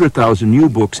 100,000 new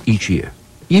books each year.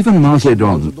 Even Mao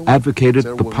Zedong advocated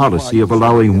the policy of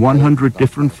allowing 100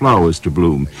 different flowers to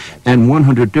bloom and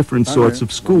 100 different sorts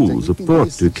of schools of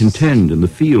thought to contend in the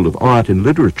field of art and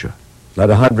literature. Let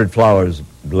 100 flowers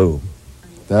bloom.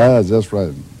 That's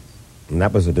right. And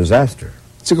that was a disaster.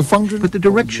 But the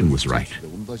direction was right.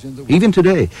 Even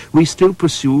today, we still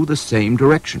pursue the same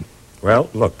direction. Well,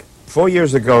 look, 4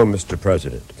 years ago, Mr.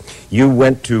 President, you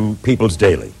went to People's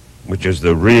Daily, which is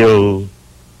the real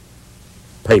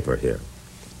paper here.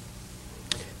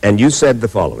 And you said the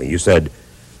following. You said,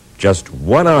 just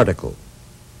one article,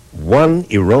 one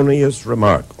erroneous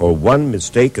remark, or one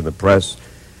mistake in the press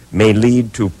may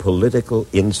lead to political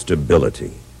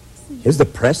instability. Is the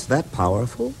press that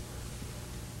powerful?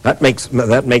 That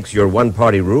makes your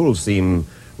one-party rule seem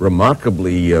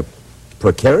remarkably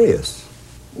precarious.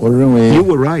 You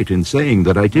were right in saying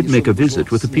that I did make a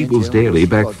visit with the People's Daily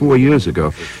back 4 years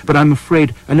ago, but I'm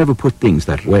afraid I never put things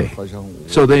that way.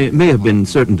 So there may have been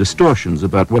certain distortions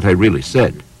about what I really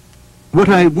said. What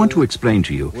I want to explain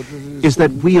to you is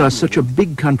that we are such a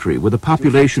big country with a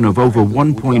population of over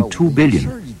 1.2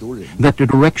 billion that the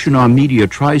direction our media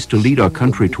tries to lead our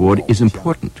country toward is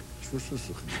important.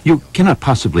 You cannot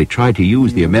possibly try to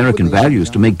use the American values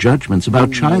to make judgments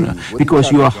about China because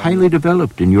you are highly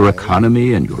developed in your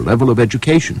economy and your level of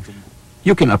education.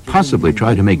 You cannot possibly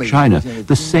try to make China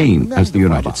the same as the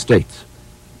United States.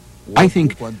 I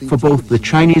think for both the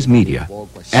Chinese media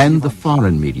and the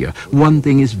foreign media, one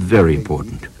thing is very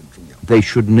important. They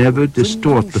should never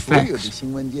distort the facts,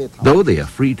 though they are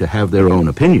free to have their own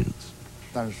opinions.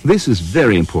 This is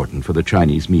very important for the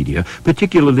Chinese media,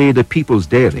 particularly the People's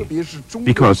Daily,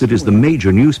 because it is the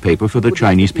major newspaper for the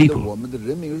Chinese people.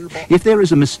 If there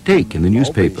is a mistake in the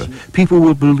newspaper, people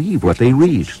will believe what they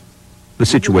read. The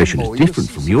situation is different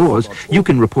from yours. You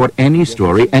can report any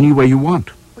story any way you want.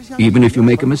 Even if you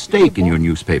make a mistake in your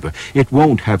newspaper, it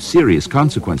won't have serious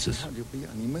consequences.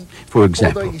 For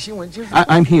example,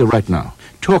 I'm here right now,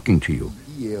 talking to you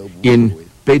in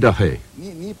Beidaihe.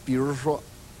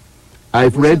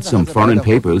 I've read some foreign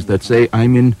papers that say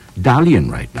I'm in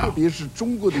Dalian right now.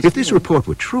 If this report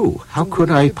were true, how could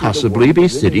I possibly be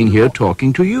sitting here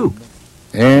talking to you?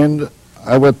 And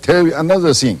I will tell you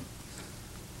another thing.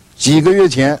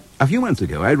 A few months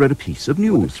ago, I read a piece of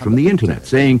news from the internet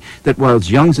saying that while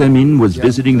Jiang Zemin was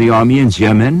visiting the army in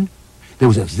Xiamen, there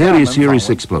was a very serious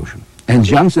explosion, and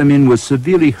Jiang Zemin was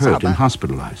severely hurt and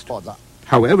hospitalized.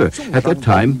 However, at that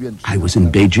time, I was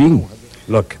in Beijing.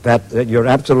 Look, you're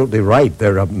absolutely right.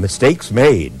 There are mistakes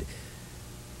made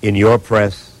in your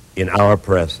press, in our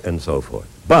press, and so forth.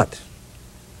 But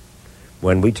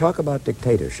when we talk about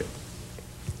dictatorship,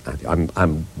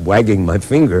 I'm wagging my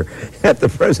finger at the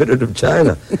president of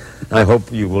China. I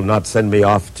hope you will not send me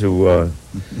off to...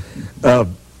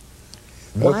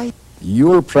 why?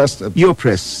 Your press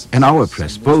and our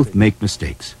press both make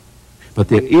mistakes, but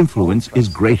their influence is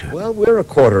greater. Well, we're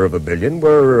 250 million.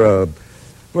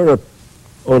 We're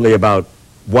only about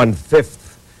 1/5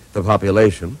 the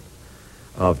population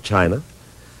of China.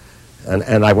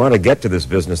 And I want to get to this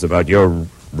business about your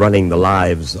running the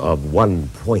lives of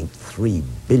 1.3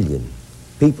 billion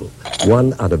people,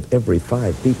 1 out of every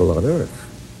 5 people on Earth.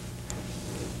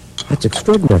 That's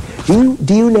extraordinary.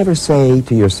 Do you never say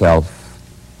to yourself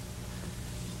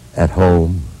at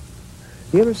home,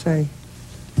 do you ever say,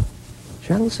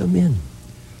 Jiang Zemin,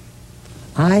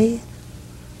 I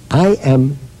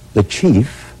am the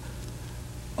chief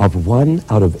of 1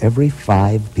 out of every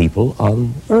 5 people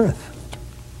on Earth?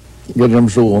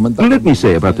 Let me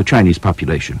say about the Chinese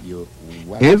population.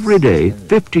 Every day,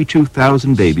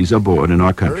 52,000 babies are born in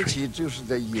our country.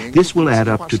 This will add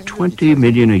up to 20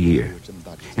 million a year.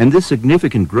 And this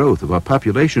significant growth of our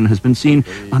population has been seen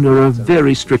under a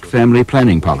very strict family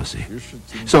planning policy.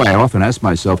 So I often ask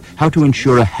myself how to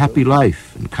ensure a happy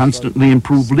life and constantly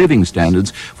improve living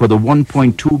standards for the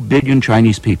 1.2 billion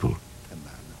Chinese people.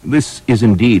 This is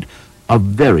indeed a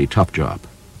very tough job.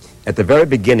 At the very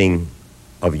beginning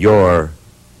of your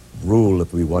rule,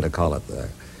 if we want to call it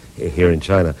here in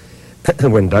China,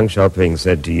 when Deng Xiaoping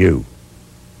said to you,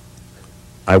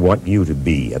 I want you to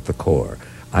be at the core,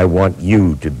 I want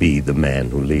you to be the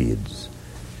man who leads,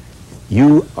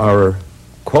 you are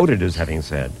quoted as having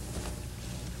said,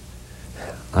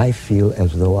 I feel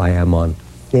as though I am on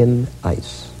thin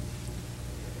ice.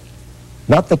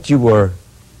 Not that you were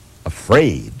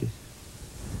afraid,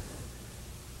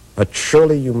 but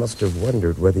surely you must have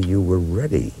wondered whether you were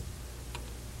ready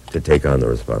to take on the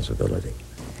responsibility.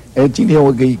 Well,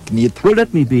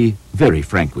 let me be very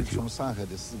frank with you.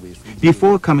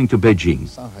 Before coming to Beijing,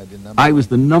 I was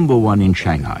the #1 in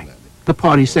Shanghai, the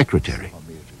party secretary.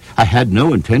 I had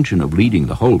no intention of leading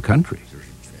the whole country.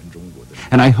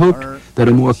 And I hoped that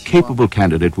a more capable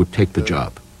candidate would take the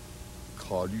job.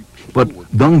 But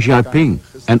Deng Xiaoping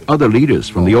and other leaders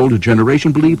from the older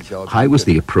generation believed I was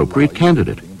the appropriate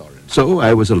candidate. So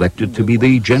I was elected to be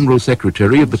the General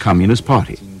Secretary of the Communist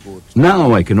Party.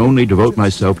 Now I can only devote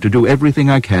myself to do everything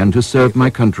I can to serve my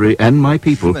country and my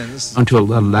people until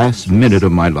the last minute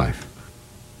of my life.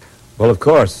 Well, of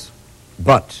course,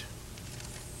 but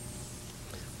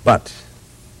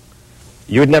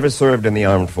you had never served in the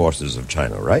armed forces of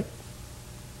China, right?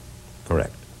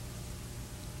 Correct.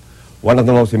 One of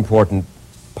the most important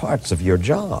parts of your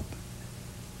job.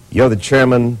 You're the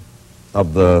chairman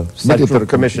of the Central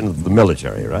Commission of the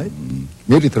Military, right?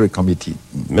 Military Committee.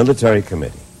 Military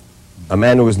Committee. A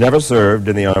man who has never served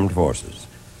in the armed forces,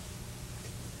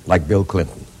 like Bill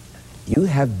Clinton. You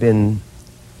have been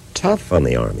tough on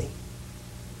the Army,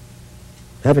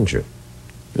 haven't you?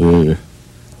 You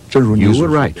were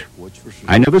right.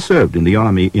 I never served in the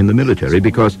Army, in the military,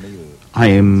 because I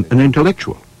am an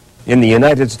intellectual. In the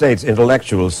United States,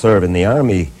 intellectuals serve in the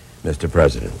Army, Mr.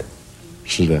 President.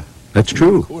 That's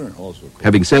true.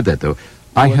 Having said that, though,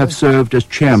 I have served as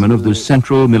chairman of the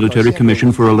Central Military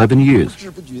Commission for 11 years.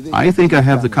 I think I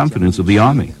have the confidence of the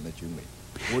Army.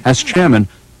 As chairman,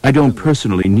 I don't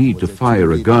personally need to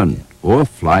fire a gun or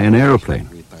fly an airplane.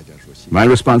 My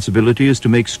responsibility is to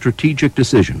make strategic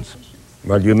decisions.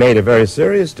 Well, you made a very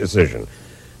serious decision.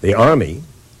 The Army,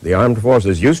 the armed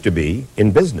forces, used to be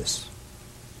in business.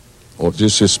 Oh,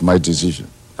 this is my decision.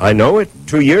 I know it.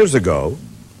 2 years ago,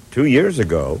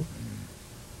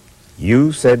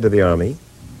 you said to the Army,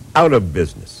 out of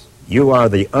business. You are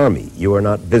the Army. You are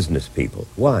not business people.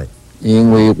 Why?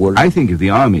 I think if the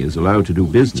Army is allowed to do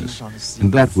business,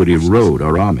 that would erode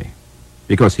our Army.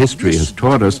 Because history has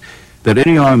taught us that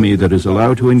any army that is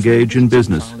allowed to engage in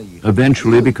business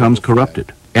eventually becomes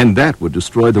corrupted. And that would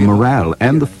destroy the morale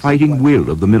and the fighting will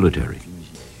of the military.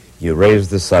 You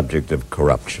raised the subject of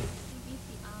corruption.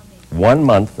 1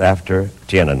 month after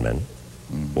Tiananmen,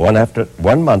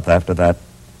 1 month after that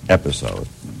episode,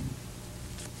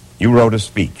 you wrote a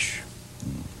speech.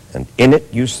 And in it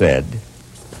you said,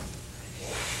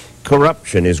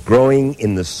 corruption is growing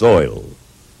in the soil,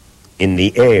 in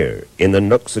the air, in the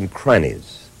nooks and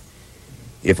crannies.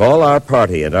 If all our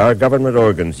party and our government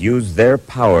organs use their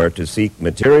power to seek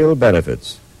material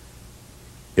benefits,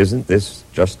 isn't this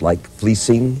just like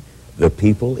fleecing the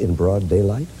people in broad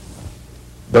daylight?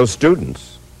 Those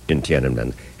students in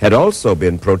Tiananmen had also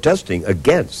been protesting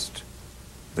against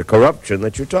the corruption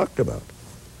that you talked about.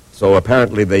 So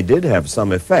apparently they did have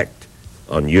some effect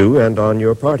on you and on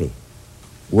your party.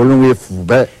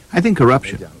 I think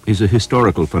corruption is a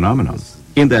historical phenomenon,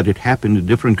 in that it happened in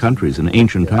different countries in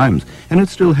ancient times, and it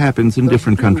still happens in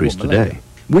different countries today.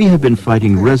 We have been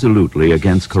fighting resolutely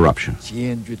against corruption.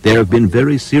 There have been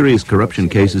very serious corruption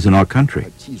cases in our country.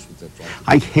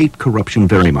 I hate corruption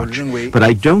very much, but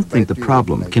I don't think the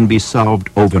problem can be solved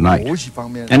overnight.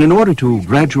 And in order to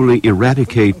gradually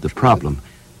eradicate the problem,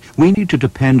 we need to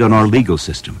depend on our legal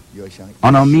system,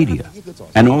 on our media,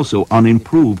 and also on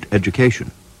improved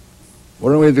education.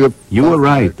 You were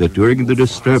right that during the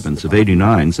disturbance of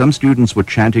 '89, some students were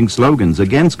chanting slogans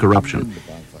against corruption.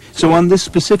 So on this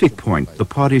specific point, the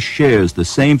party shares the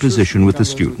same position with the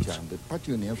students.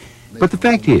 But the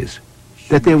fact is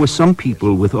that there were some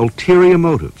people with ulterior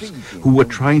motives who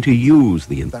were trying to use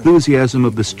the enthusiasm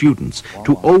of the students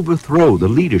to overthrow the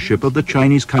leadership of the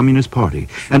Chinese Communist Party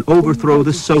and overthrow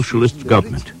the socialist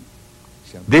government.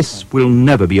 This will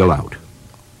never be allowed.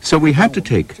 So we had to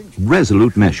take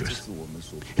resolute measures.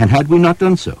 And had we not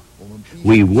done so,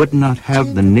 we would not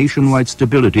have the nationwide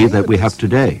stability that we have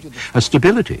today, a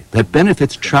stability that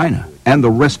benefits China and the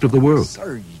rest of the world.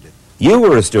 You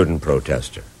were a student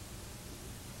protester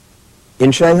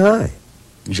in Shanghai.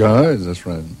 Shanghai, that's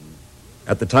right.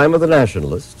 At the time of the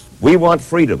nationalists, we want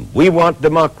freedom, we want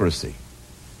democracy.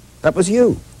 That was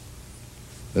you.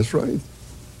 That's right.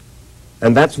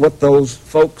 And that's what those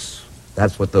folks,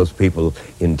 that's what those people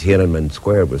in Tiananmen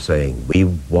Square were saying. We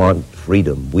want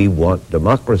freedom, we want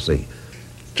democracy.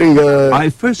 I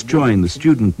first joined the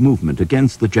student movement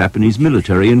against the Japanese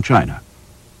military in China.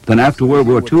 Then after World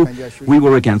War II, we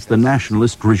were against the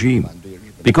nationalist regime,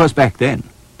 because back then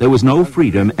there was no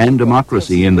freedom and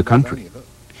democracy in the country.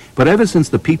 But ever since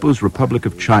the People's Republic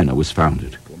of China was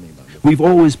founded, we've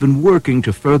always been working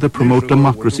to further promote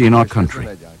democracy in our country.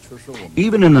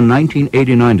 Even in the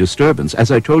 1989 disturbance,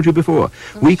 as I told you before,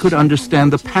 we could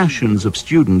understand the passions of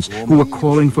students who were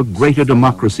calling for greater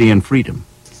democracy and freedom.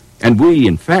 And we,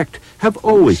 in fact, have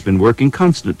always been working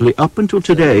constantly up until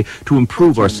today to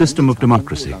improve our system of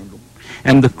democracy.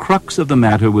 And the crux of the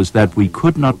matter was that we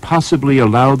could not possibly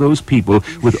allow those people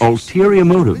with ulterior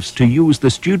motives to use the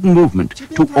student movement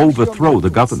to overthrow the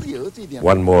government.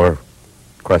 One more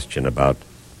question about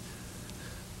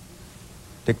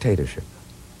dictatorship.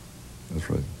 That's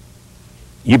right.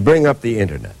 You bring up the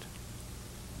internet.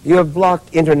 You have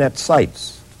blocked internet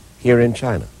sites here in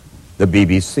China, the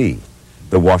BBC,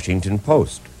 the Washington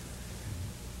Post.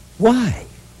 Why?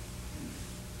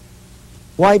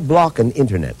 Why block an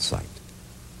internet site?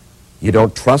 You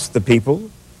don't trust the people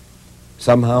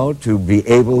somehow to be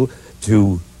able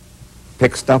to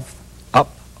pick stuff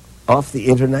up off the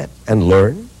internet and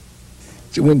learn?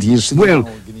 Well,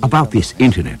 about this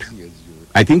internet,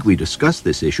 I think we discussed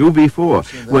this issue before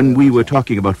when we were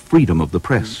talking about freedom of the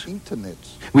press.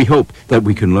 We hope that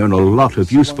we can learn a lot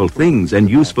of useful things and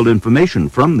useful information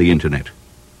from the internet.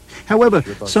 However,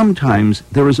 sometimes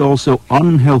there is also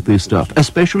unhealthy stuff,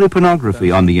 especially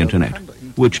pornography on the internet,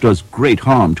 which does great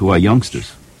harm to our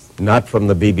youngsters. Not from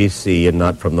the BBC and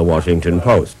not from the Washington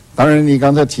Post. 当然，你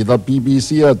刚才提到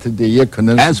BBC 啊，它也可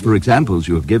能 As for examples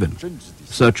you have given,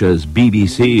 such as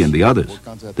BBC and the others,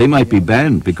 they might be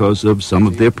banned because of some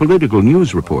of their political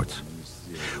news reports.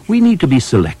 We need to be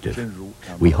selective.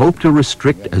 We hope to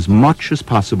restrict as much as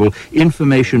possible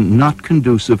information not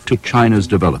conducive to China's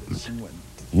development.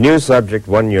 New subject,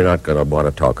 one you're not going to want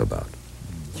to talk about.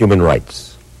 Human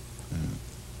rights.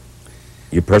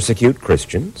 You persecute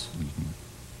Christians.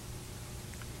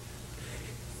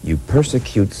 You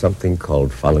persecute something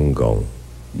called Falun Gong.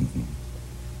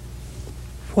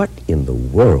 What in the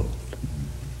world?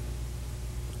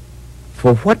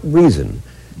 For what reason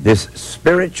this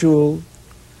spiritual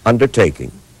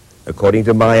undertaking, according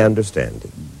to my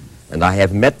understanding, and I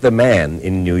have met the man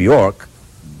in New York,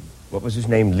 what was his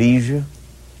name, Li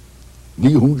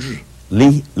Hongzhi.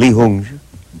 Li Hongzhi.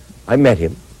 I met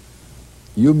him.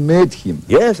 You met him?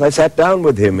 Yes, I sat down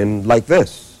with him in like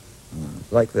this.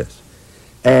 Like this.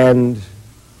 And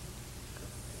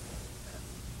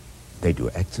they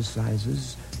do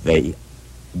exercises. They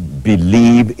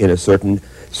believe in a certain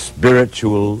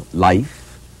spiritual life.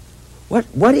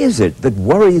 What is it that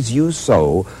worries you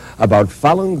so about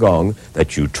Falun Gong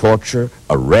that you torture,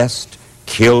 arrest,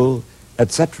 kill,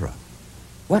 etc.?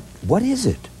 What is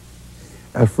it?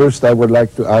 At first, I would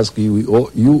like to ask you,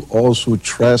 you also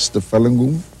trust the Falun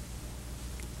Gong?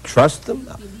 Trust them?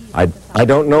 I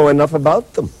don't know enough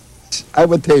about them. I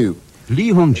will tell you.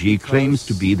 Li Hongzhi claims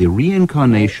to be the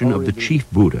reincarnation of the chief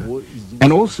Buddha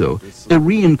and also a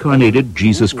reincarnated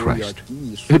Jesus Christ.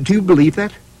 Do you believe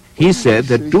that? He said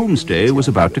that doomsday was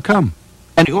about to come.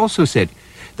 And he also said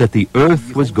that the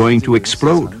earth was going to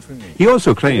explode. He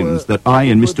also claims that I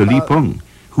and Mr. Li Peng,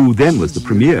 who then was the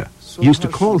premier, used to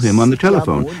call him on the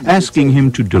telephone, asking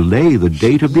him to delay the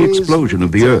date of the explosion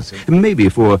of the earth, maybe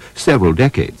for several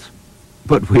decades.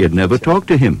 But we had never talked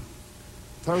to him.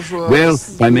 Well,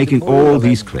 by making all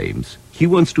these claims, he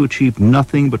wants to achieve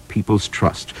nothing but people's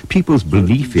trust, people's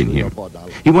belief in him.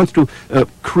 He wants to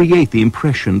create the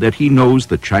impression that he knows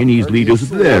the Chinese leaders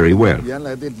very well.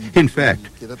 In fact,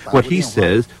 what he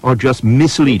says are just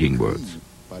misleading words.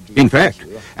 In fact,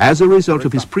 as a result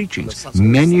of his preachings,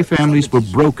 many families were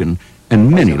broken and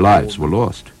many lives were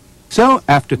lost. So,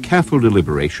 after careful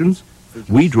deliberations,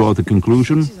 we draw the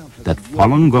conclusion that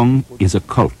Falun Gong is a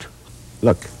cult.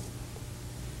 Look,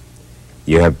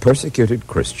 you have persecuted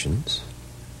Christians.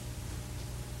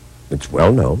 It's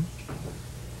well known.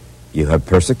 You have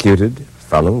persecuted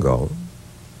Falun Gong.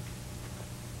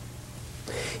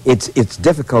 It is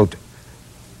difficult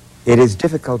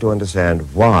to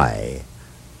understand why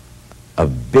a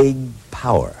big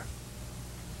power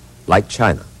like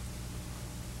China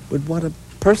would want to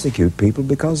persecute people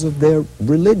because of their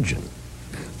religion.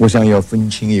 我想要分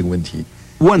清一个问题。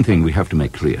 One thing we have to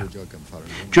make clear.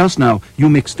 Just now, you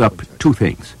mixed up two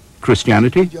things,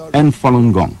 Christianity and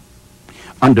Falun Gong.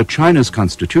 Under China's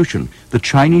constitution, the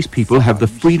Chinese people have the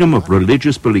freedom of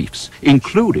religious beliefs,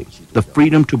 including the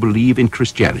freedom to believe in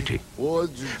Christianity.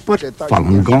 But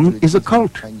Falun Gong is a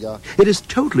cult. It is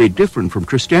totally different from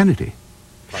Christianity.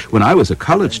 When I was a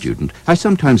college student, I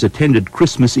sometimes attended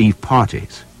Christmas Eve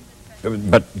parties.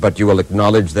 But you will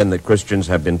acknowledge then that Christians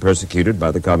have been persecuted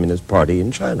by the Communist Party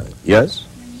in China, yes?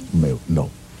 No.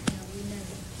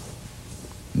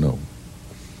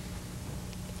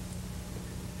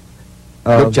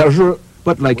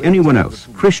 But like anyone else,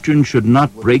 Christians should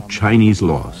not break Chinese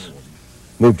laws.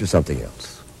 Move to something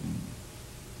else.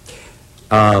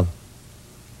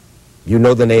 You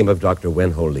know the name of Dr.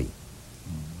 Wen Ho Li.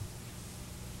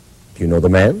 Do you know the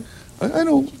man? I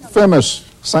know, famous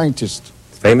scientist.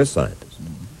 Famous scientist.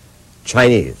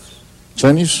 Chinese.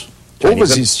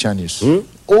 Overseas Chinese.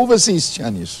 Overseas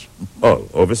Chinese. Oh,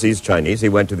 overseas Chinese. He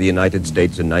went to the United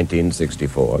States in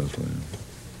 1964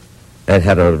 and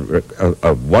had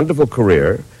a wonderful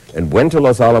career and went to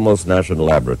Los Alamos National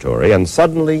Laboratory, and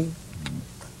suddenly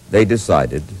they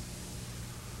decided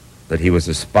that he was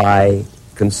a spy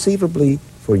conceivably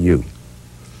for you.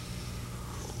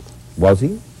 Was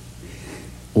he?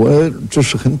 I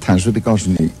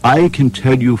can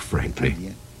tell you frankly,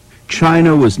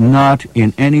 China was not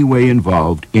in any way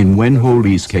involved in Wen Ho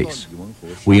Li's case.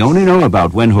 We only know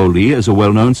about Wen Ho Li as a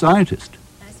well-known scientist.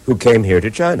 Who came here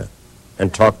to China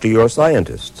and talked to your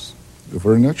scientists.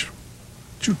 Very natural.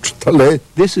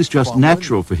 This is just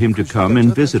natural for him to come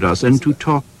and visit us and to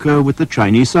talk with the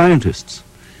Chinese scientists.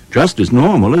 Just as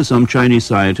normal as some Chinese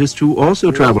scientists who also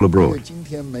travel abroad.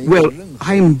 Well,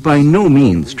 I'm by no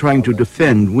means trying to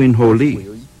defend Wen Ho Li.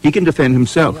 He can defend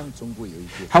himself.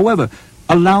 However,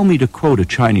 allow me to quote a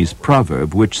Chinese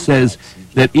proverb which says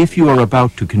that if you are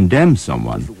about to condemn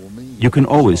someone, you can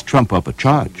always trump up a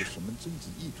charge.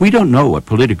 We don't know what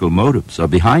political motives are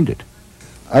behind it.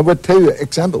 I will tell you an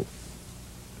example.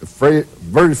 A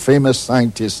very famous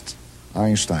scientist,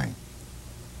 Einstein.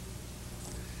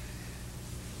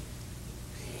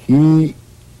 He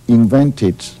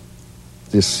invented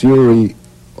the theory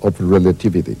of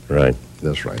relativity. Right.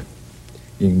 That's right.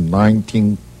 In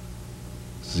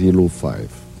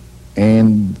 1905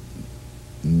 and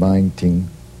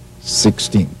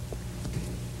 1916.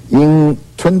 In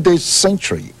 20th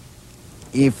century,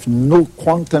 if no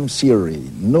quantum theory,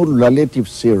 no relative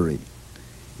theory,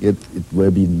 it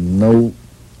will be no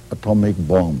atomic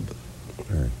bomb.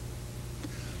 Right.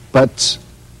 But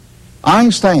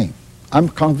Einstein, I'm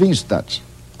convinced that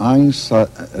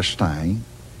Einstein,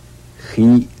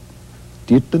 he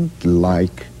didn't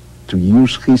like to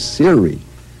use his theory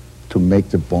to make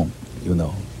the bomb, you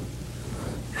know.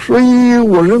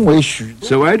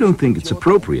 So I don't think it's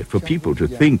appropriate for people to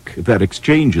think that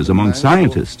exchanges among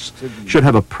scientists should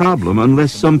have a problem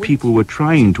unless some people were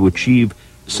trying to achieve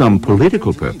some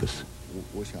political purpose.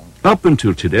 Up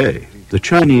until today, the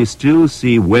Chinese still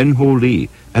see Wen Ho Li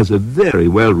as a very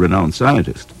well-renowned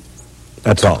scientist.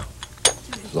 That's all.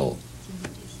 So,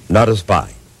 Not a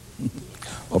spy.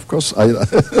 of course,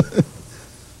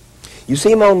 You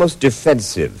seem almost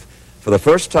defensive. For the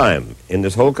first time in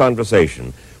this whole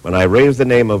conversation, when I raised the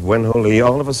name of Wen Ho Li,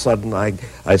 all of a sudden I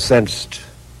sensed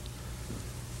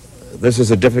this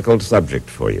is a difficult subject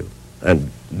for you.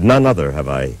 And none other have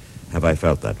I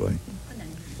felt that way.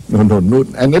 no,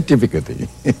 and not difficulty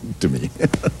to me.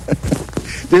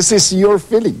 This is your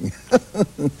feeling.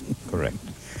 Correct.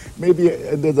 Maybe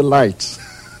under the lights.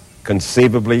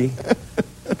 Conceivably,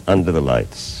 under the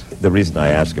lights. The reason I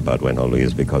ask about Wen Ho Li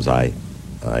is because I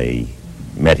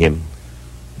met him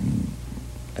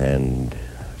and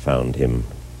found him.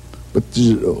 But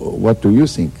what do you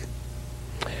think?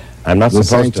 I'm not The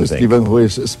supposed to scientist, think. even who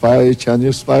is a spy,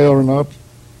 Chinese spy or not?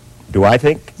 Do I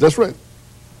think? That's right.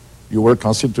 You were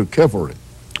considered carefully.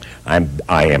 I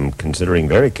am considering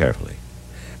very carefully,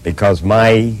 because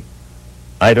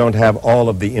I don't have all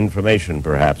of the information,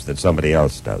 perhaps, that somebody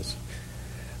else does.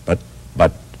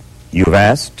 But you've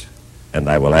asked, and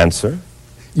I will answer.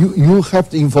 You have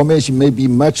the information maybe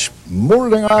much more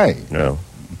than I. No.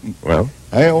 Well,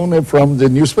 I only from the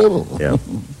newspaper. yeah.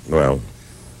 Well,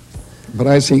 But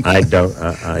I think I don't.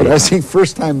 but I think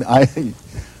first time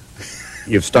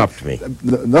You've stopped me.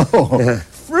 no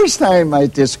first time I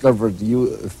discovered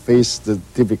you faced the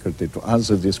difficulty to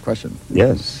answer this question.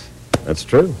 Yes, that's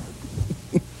true.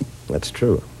 That's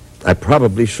true. I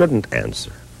probably shouldn't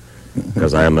answer,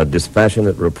 because I am a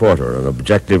dispassionate reporter, an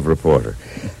objective reporter.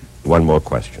 One more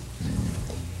question.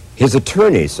 His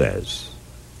attorney says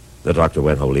that Dr.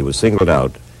 Wen Ho Li was singled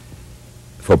out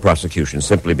for prosecution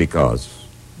simply because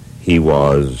he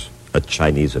was a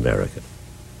Chinese American.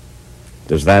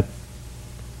 Does that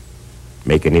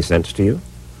make any sense to you?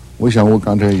 我想我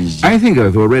刚才已经 I think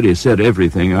I've already said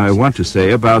everything I want to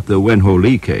say about the Wen Ho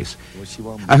Li case.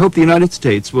 I hope the United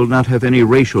States will not have any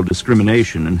racial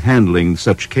discrimination in handling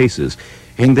such cases,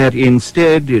 and that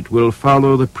instead it will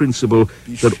follow the principle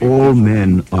that all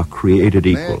men are created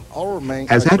equal,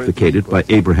 as advocated by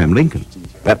Abraham Lincoln.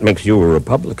 That makes you a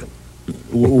Republican.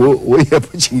 我也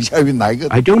不倾向于哪一个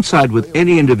I don't side with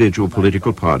any individual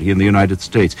political party in the United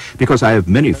States because I have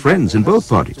many friends in both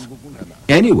parties.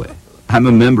 Anyway, I'm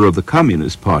a member of the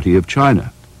Communist Party of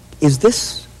China. Is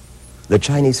this the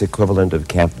Chinese equivalent of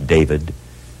Camp David,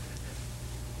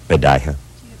 Bedaiha?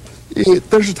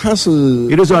 但是他是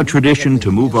It is our tradition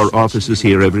to move our offices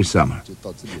here every summer.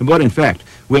 But in fact,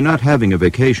 we're not having a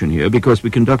vacation here because we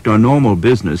conduct our normal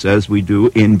business as we do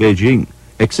in Beijing,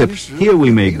 except here we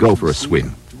may go for a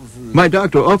swim. My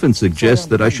doctor often suggests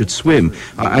that I should swim.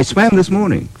 I swam this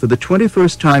morning for the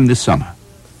 21st time this summer.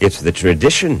 It's the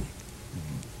tradition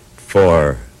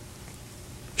for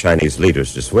Chinese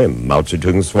leaders to swim. Mao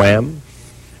Zedong swam,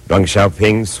 Deng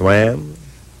Xiaoping swam,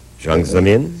 Jiang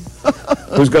Zemin.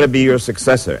 Who's going to be your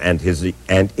successor, and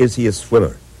is he a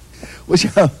swimmer? 我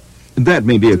想 That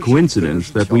may be a coincidence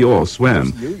that we all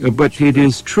swam, but it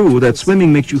is true that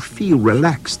swimming makes you feel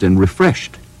relaxed and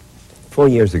refreshed. 4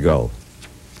 years ago,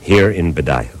 here in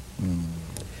Bedaiha,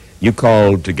 you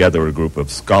called together a group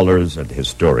of scholars and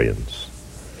historians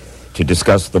to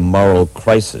discuss the moral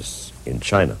crisis in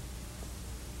China,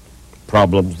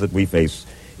 problems that we face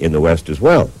in the West as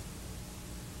well.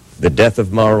 The death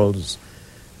of morals,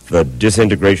 the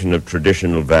disintegration of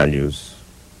traditional values.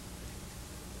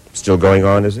 Still going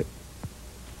on, is it?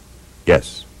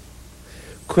 Yes.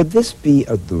 Could this be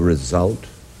the result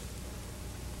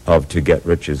of to get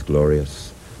rich is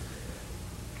glorious?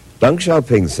 Deng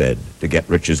Xiaoping said, to get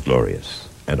rich is glorious.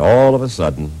 And all of a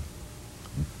sudden,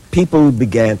 people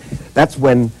began, that's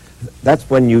when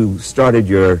you started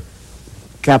your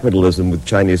capitalism with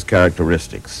Chinese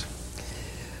characteristics.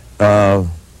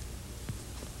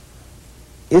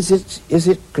 Is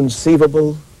it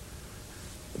conceivable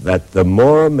that the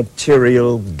more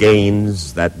material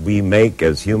gains that we make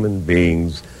as human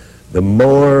beings, the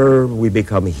more we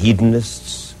become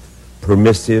hedonists,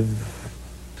 permissive?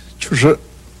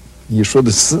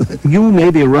 You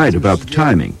may be right about the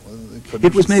timing.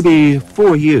 It was maybe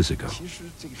 4 years ago.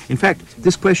 In fact,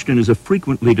 this question is a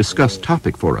frequently discussed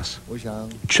topic for us.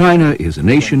 China is a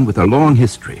nation with a long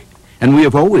history, and we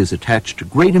have always attached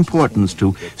great importance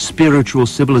to spiritual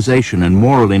civilization and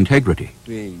moral integrity.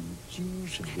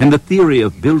 And the theory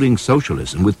of building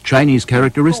socialism with Chinese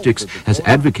characteristics, as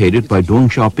advocated by Deng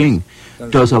Xiaoping,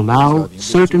 does allow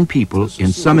certain people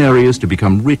in some areas to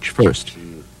become rich first.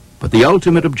 But the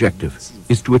ultimate objective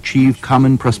is to achieve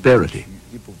common prosperity.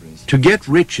 To get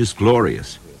rich is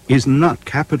glorious is not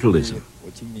capitalism.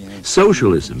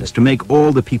 Socialism is to make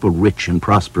all the people rich and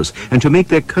prosperous, and to make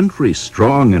their country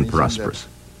strong and prosperous.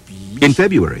 In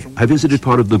February, I visited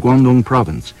part of the Guangdong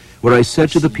province, where I said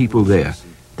to the people there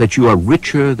that you are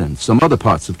richer than some other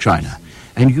parts of China,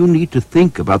 and you need to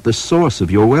think about the source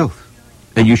of your wealth.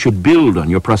 And you should build on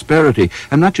your prosperity,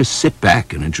 and not just sit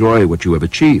back and enjoy what you have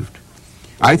achieved.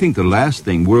 I think the last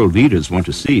thing world leaders want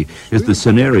to see is the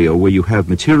scenario where you have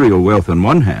material wealth on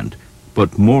one hand,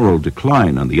 but moral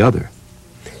decline on the other.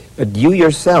 But you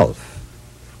yourself,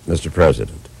 Mr.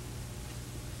 President,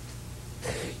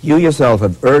 you yourself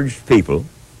have urged people,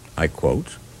 I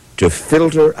quote, to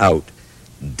filter out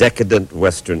decadent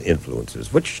Western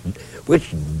influences. Which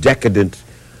decadent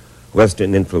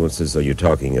Western influences are you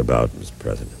talking about, Mr.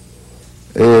 President?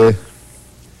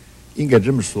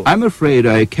 I'm afraid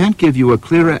I can't give you a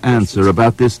clearer answer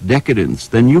about this decadence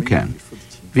than you can,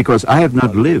 because I have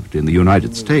not lived in the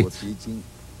United States.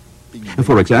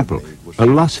 For example,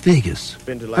 Las Vegas.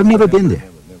 I've never been there,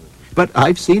 but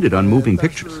I've seen it on moving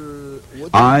pictures.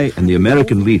 I and the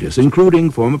American leaders, including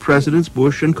former Presidents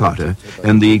Bush and Carter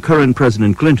and the current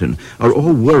President Clinton, are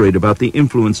all worried about the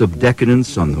influence of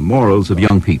decadence on the morals of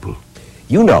young people.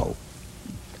 You know,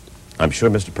 I'm sure,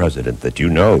 Mr. President, that you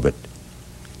know that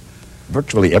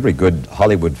virtually every good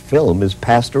Hollywood film is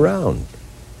passed around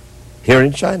here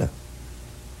in China.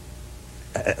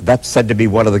 That's said to be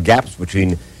one of the gaps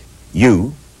between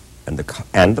you and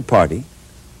the party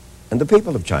and the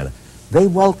people of China. They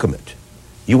welcome it.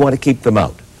 You want to keep them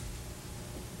out.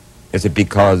 Is it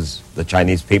because the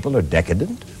Chinese people are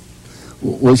decadent?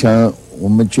 We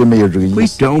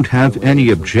don't have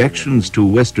any objections to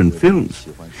Western films.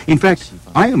 In fact,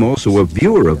 I am also a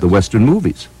viewer of the Western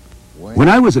movies. When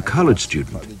I was a college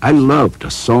student, I loved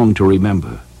A Song to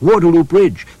Remember, Waterloo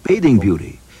Bridge, Bathing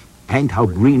Beauty, and How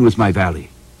Green Was My Valley.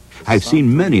 I've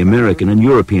seen many American and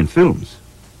European films.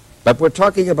 But we're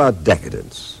talking about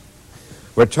decadence.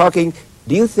 We're talking,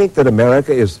 do you think that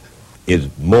America is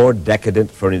more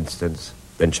decadent, for instance,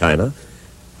 than China,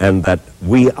 and that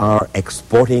we are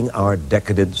exporting our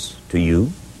decadence to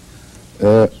you?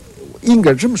 Well,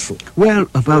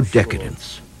 about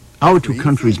decadence. Our two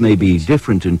countries may be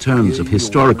different in terms of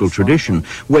historical tradition,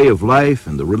 way of life,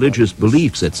 and the religious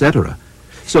beliefs, etc.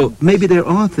 So maybe there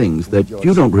are things that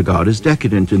you don't regard as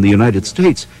decadent in the United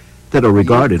States that are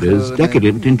regarded as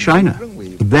decadent in China.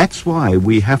 That's why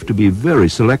we have to be very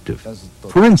selective.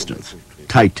 For instance,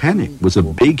 Titanic was a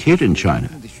big hit in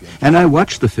China, and I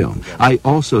watched the film. I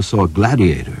also saw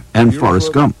Gladiator and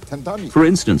Forrest Gump. For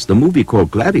instance, the movie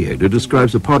called Gladiator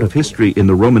describes a part of history in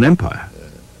the Roman Empire.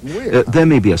 There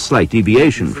may be a slight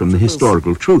deviation from the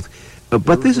historical truth,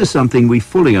 but this is something we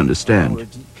fully understand.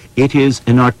 It is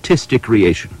an artistic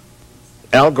creation.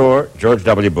 Al Gore, George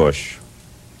W. Bush,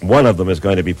 one of them is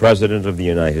going to be President of the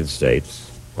United States,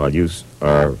 while you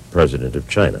are President of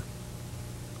China.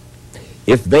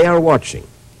 If they are watching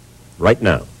right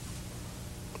now,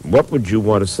 what would you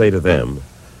want to say to them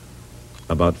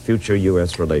about future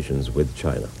U.S. relations with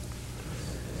China?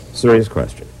 Serious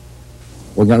question.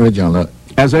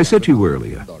 As I said to you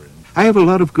earlier, I have a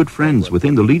lot of good friends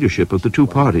within the leadership of the two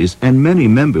parties and many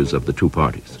members of the two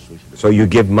parties. So you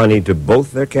give money to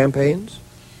both their campaigns?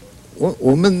 Are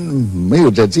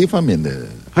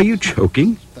you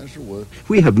joking?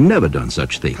 We have never done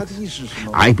such things.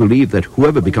 I believe that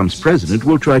whoever becomes president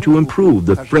will try to improve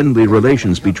the friendly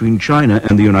relations between China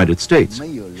and the United States.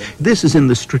 This is in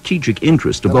the strategic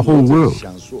interest of the whole world.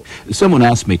 Someone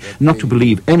asked me not to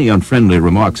believe any unfriendly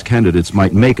remarks candidates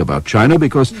might make about China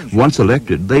because once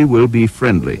elected, they will be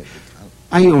friendly.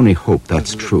 I only hope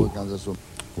that's true.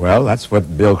 Well, that's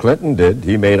what Bill Clinton did.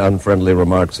 He made unfriendly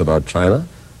remarks about China.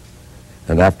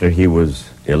 And after he was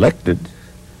elected,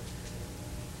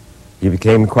 he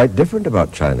became quite different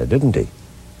about China, didn't he?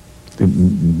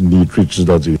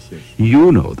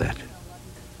 You know that.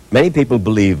 Many people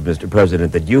believe, Mr.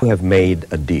 President, that you have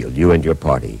made a deal, you and your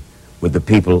party, with the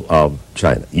people of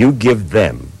China. You give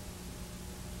them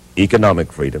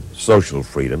economic freedom, social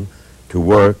freedom, to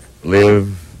work,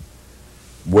 live,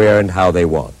 where and how they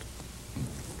want.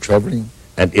 Traveling.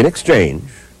 And in exchange,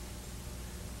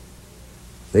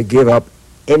 they give up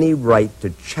any right to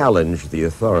challenge the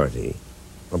authority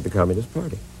of the Communist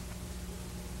Party.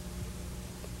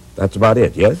 That's about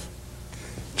it, yes?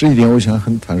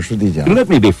 Let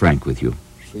me be frank with you.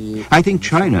 I think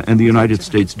China and the United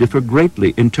States differ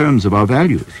greatly in terms of our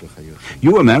values.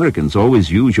 You Americans always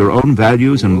use your own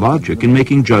values and logic in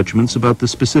making judgments about the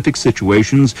specific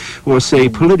situations or, say,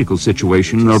 political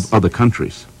situation of other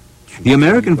countries. The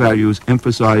American values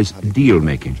emphasize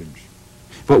deal-making.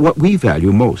 But what we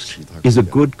value most is a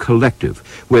good collective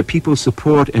where people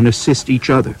support and assist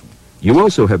each other. You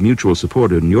also have mutual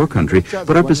support in your country,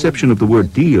 but our perception of the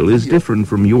word deal is different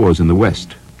from yours in the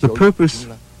West. The purpose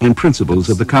and principles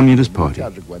of the Communist Party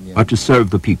are to serve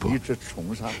the people.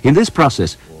 In this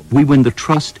process, we win the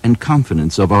trust and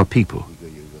confidence of our people.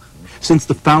 Since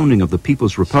the founding of the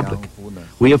People's Republic,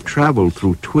 we have traveled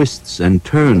through twists and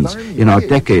turns in our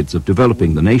decades of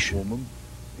developing the nation.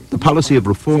 The policy of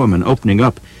reform and opening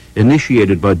up,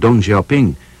 initiated by Deng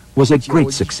Xiaoping, was a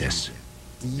great success.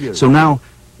 So now,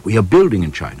 we are building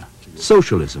in China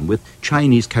socialism with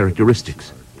Chinese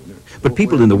characteristics. But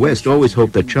people in the West always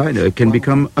hope that China can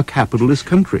become a capitalist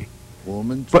country.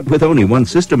 But with only one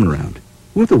system around,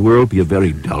 will the world be a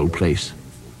very dull place?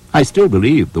 I still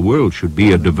believe the world should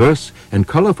be a diverse and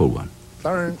colorful one.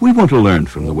 We want to learn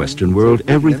from the Western world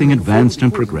everything advanced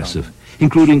and progressive,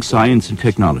 including science and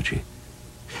technology,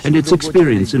 and its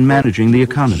experience in managing the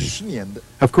economy.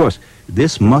 Of course,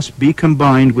 this must be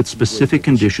combined with specific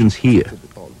conditions here.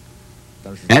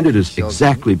 And it is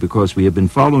exactly because we have been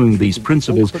following these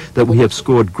principles that we have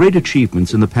scored great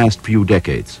achievements in the past few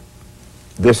decades.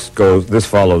 This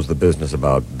follows the business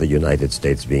about the United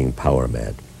States being power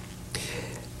mad.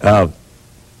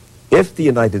 If the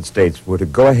United States were to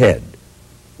go ahead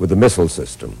with the missile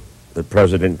system that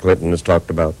President Clinton has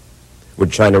talked about,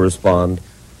 would China respond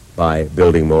by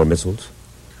building more missiles?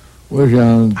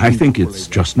 I think it's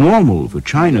just normal for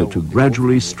China to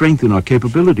gradually strengthen our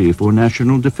capability for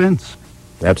national defense.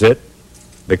 That's it?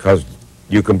 Because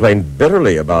you complain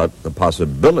bitterly about the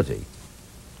possibility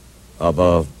of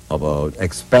a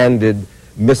expanded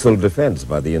missile defense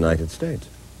by the United States.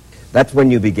 That's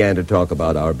when you began to talk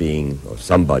about our being, or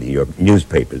somebody, your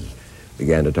newspapers,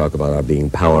 began to talk about our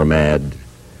being power mad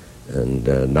and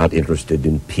not interested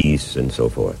in peace and so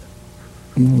forth.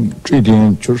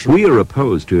 We are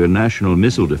opposed to a national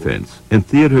missile defense and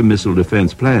theater missile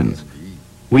defense plans.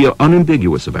 We are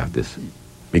unambiguous about this.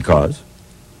 Because?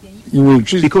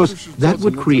 Because that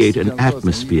would create an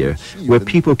atmosphere where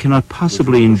people cannot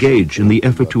possibly engage in the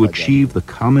effort to achieve the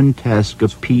common task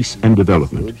of peace and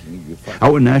development.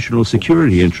 Our national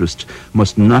security interests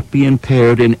must not be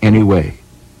impaired in any way.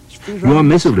 Your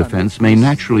missile defense may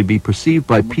naturally be perceived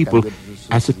by people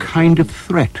as a kind of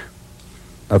threat.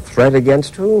 A threat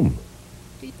against whom?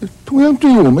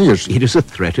 It is a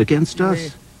threat against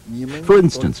us. For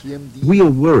instance, we are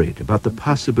worried about the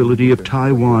possibility of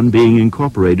Taiwan being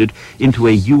incorporated into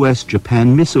a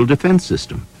U.S.-Japan missile defense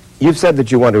system. You've said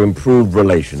that you want to improve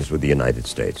relations with the United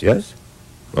States, yes?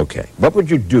 Okay. What would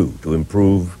you do to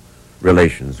improve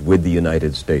relations with the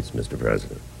United States, Mr.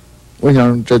 President?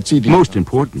 Most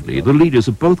importantly, the leaders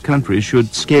of both countries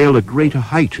should scale a greater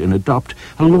height and adopt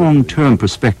a long-term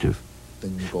perspective.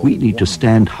 We need to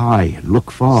stand high and look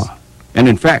far. And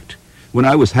in fact, when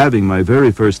I was having my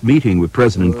very first meeting with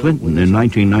President Clinton in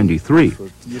 1993,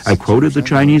 I quoted the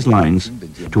Chinese lines,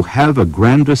 "To have a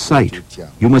grander sight,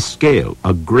 you must scale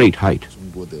a great height."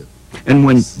 And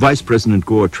when Vice President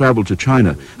Gore traveled to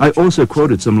China, I also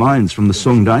quoted some lines from the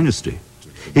Song Dynasty.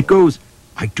 It goes,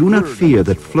 "I do not fear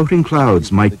that floating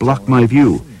clouds might block my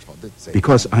view,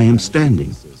 because I am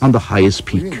standing on the highest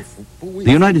peak."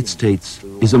 The United States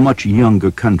is a much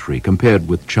younger country compared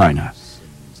with China.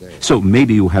 So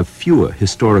maybe you have fewer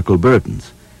historical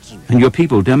burdens, and your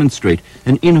people demonstrate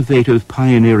an innovative,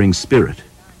 pioneering spirit.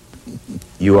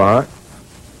 You are?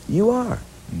 You are.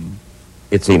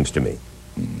 It seems to me.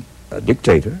 A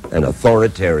dictator, an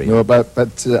authoritarian. No,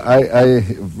 but I,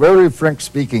 very frank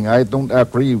speaking, I don't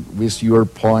agree with your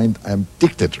point. I'm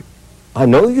dictator. I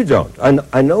know you don't.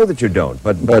 I know that you don't.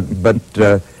 But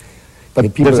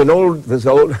But there's an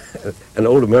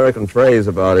old American phrase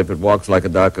about if it walks like a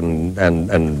duck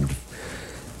and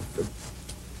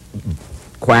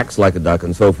quacks like a duck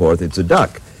and so forth, it's a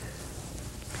duck.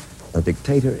 A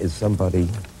dictator is somebody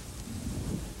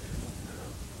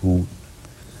who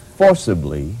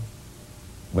forcibly,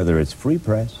 whether it's free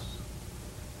press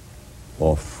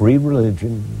or free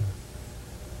religion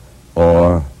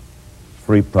or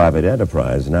free private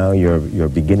enterprise, now you're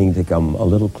beginning to come a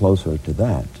little closer to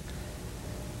that.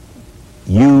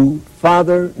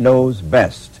 Father knows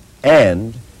best,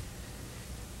 and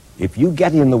if you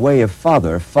get in the way of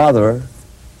Father, Father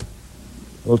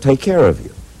will take care of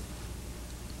you.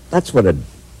 That's what a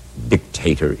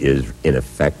dictator is, in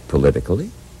effect, politically.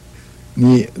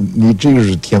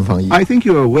 I think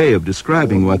your way of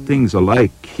describing what things are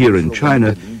like here in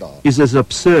China is as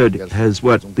absurd as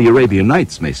what the Arabian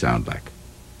Nights may sound like.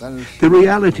 The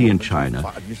reality in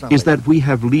China is that we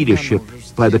have leadership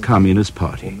by the Communist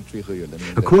Party.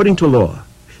 According to law,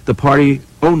 the party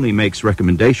only makes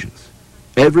recommendations.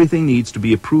 Everything needs to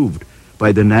be approved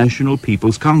by the National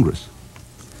People's Congress.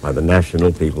 By the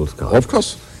National People's Congress. Of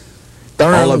course.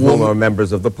 All of whom are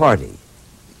members of the party.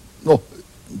 And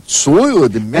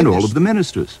all of the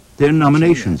ministers. Their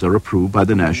nominations are approved by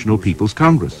the National People's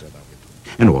Congress.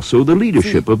 And also the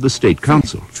leadership of the State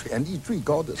Council.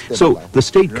 So the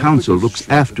State Council looks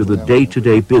after the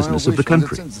day-to-day business of the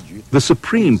country. The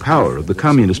supreme power of the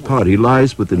Communist Party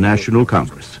lies with the National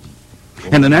Congress.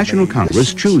 And the National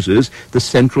Congress chooses the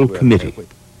Central Committee.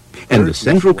 And the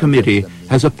Central Committee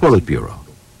has a Politburo.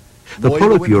 The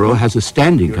Politburo has a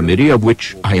standing committee of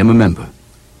which I am a member.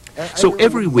 So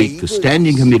every week the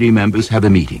standing committee members have a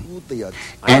meeting.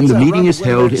 And the meeting is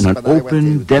held in an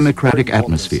open, democratic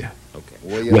atmosphere.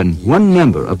 When one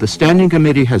member of the standing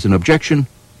committee has an objection,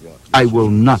 I will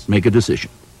not make a decision.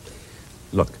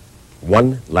 Look,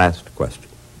 one last question.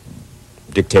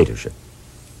 Dictatorship.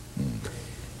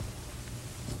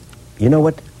 You know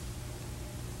what?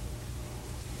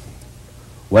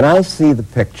 When I see the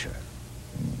picture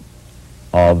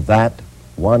of that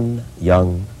one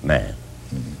young man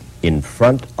in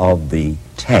front of the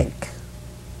tank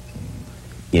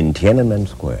in Tiananmen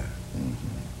Square,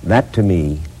 that to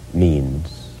me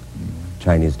means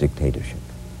Chinese dictatorship.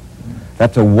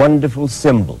 That's a wonderful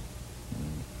symbol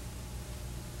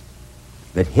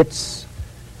that hits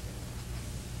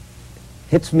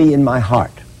me in my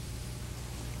heart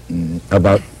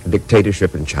about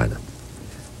dictatorship in China.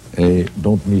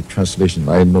 Don't need translation.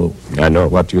 I know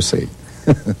what you say.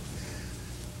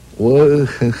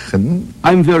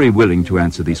 I'm very willing to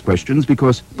answer these questions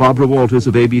because Barbara Walters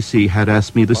of ABC had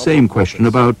asked me the same question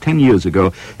about 10 years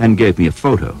ago and gave me a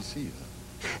photo.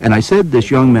 And I said this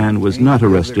young man was not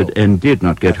arrested and did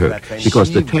not get hurt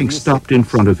because the tank stopped in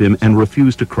front of him and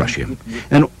refused to crush him.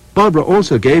 And Barbara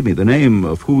also gave me the name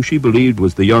of who she believed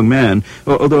was the young man,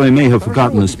 although I may have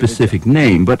forgotten a specific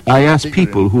name, but I asked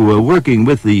people who were working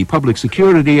with the public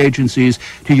security agencies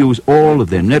to use all of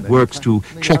their networks to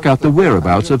check out the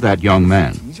whereabouts of that young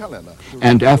man.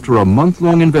 And after a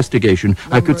month-long investigation,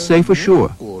 I could say for sure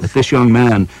that this young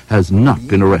man has not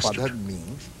been arrested.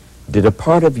 Did a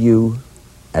part of you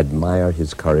admire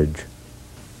his courage?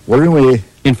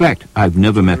 In fact, I've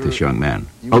never met this young man,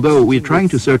 although we're trying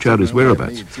to search out his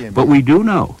whereabouts. But we do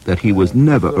know that he was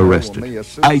never arrested.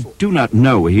 I do not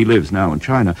know where he lives now in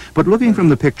China, but looking from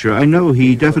the picture, I know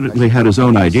he definitely had his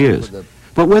own ideas.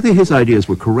 But whether his ideas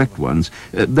were correct ones,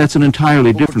 that's an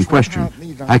entirely different question.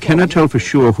 I cannot tell for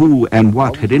sure who and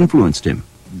what had influenced him.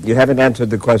 You haven't answered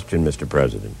the question, Mr.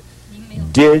 President.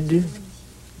 Did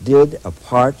a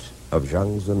part of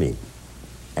Jiang Zemin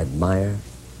admire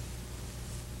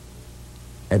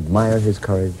his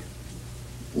courage?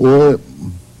 Now,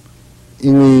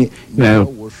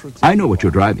 I know what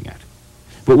you're driving at.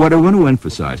 But what I want to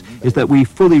emphasize is that we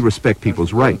fully respect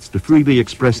people's rights to freely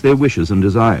express their wishes and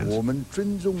desires.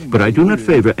 But I do not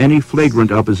favor any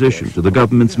flagrant opposition to the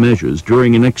government's measures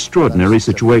during an extraordinary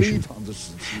situation.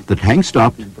 The tank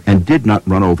stopped and did not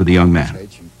run over the young man.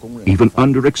 Even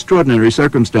under extraordinary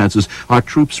circumstances, our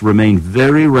troops remained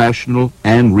very rational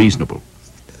and reasonable.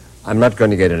 I'm not going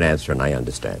to get an answer, and I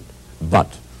understand.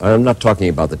 But I'm not talking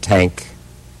about the tank.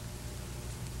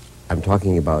 I'm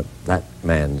talking about that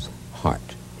man's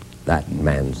heart, that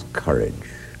man's courage,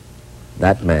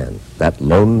 that man, that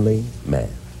lonely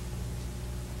man,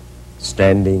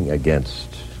 standing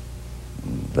against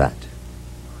that.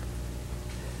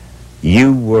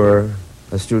 You were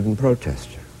a student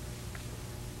protester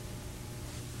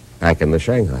back in the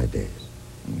Shanghai days.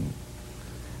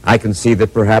 I can see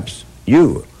that perhaps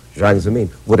you, Jiang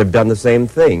Zemin, would have done the same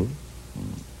thing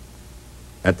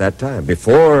at that time,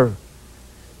 before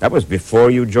That was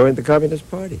before you joined the Communist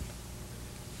Party.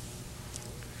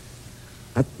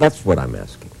 That's what I'm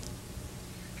asking.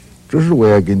 In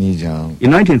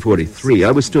 1943,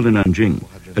 I was still in Nanjing,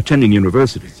 attending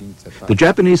university. The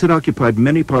Japanese had occupied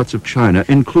many parts of China,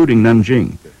 including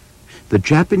Nanjing. The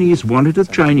Japanese wanted the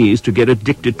Chinese to get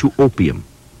addicted to opium.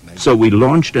 So we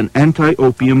launched an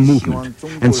anti-opium movement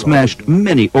and smashed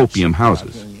many opium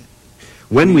houses.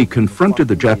 When we confronted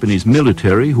the Japanese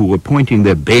military, who were pointing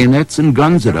their bayonets and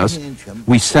guns at us,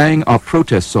 we sang our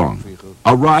protest song,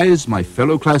 "Arise, my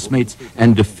fellow classmates,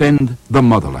 and defend the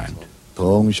motherland."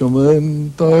 同学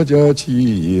们，大家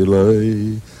起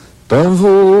来，担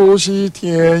负起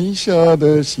天下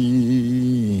的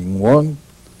兴亡。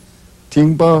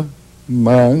听吧，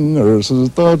满耳是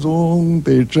大众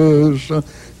的歌声，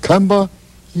看吧，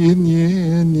一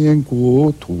年年国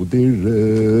土的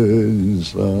人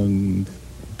生。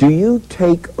 Do you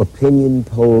take opinion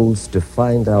polls to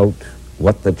find out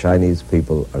what the Chinese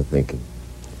people are thinking?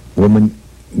 我们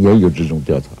也有这种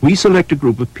调查。 We select a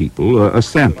group of people, a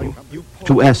sample,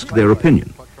 to ask their opinion.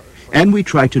 And we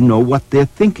try to know what they're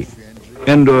thinking.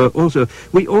 And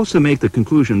we also make the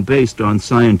conclusion based on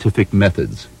scientific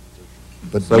methods.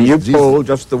 But So you poll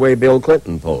just the way Bill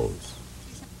Clinton polls?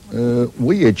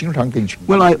 我也经常跟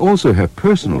Well, I also have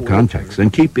personal contacts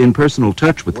and keep in personal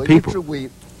touch with the people.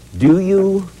 Do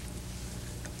you,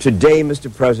 today, Mr.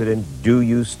 President, do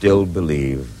you still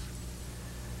believe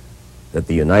that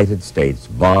the United States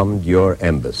bombed your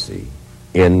embassy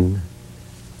in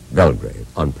Belgrade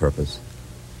on purpose?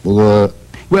 Well,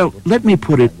 let me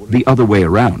put it the other way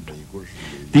around.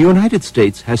 The United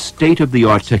States has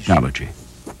state-of-the-art technology.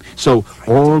 So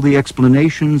all the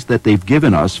explanations that they've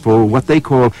given us for what they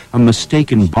call a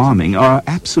mistaken bombing are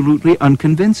absolutely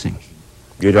unconvincing.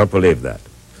 You don't believe that?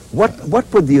 What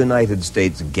would the United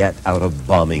States get out of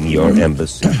bombing your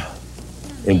embassy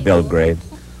in Belgrade?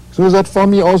 So that for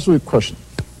me also a question.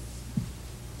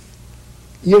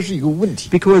 也是一个问题。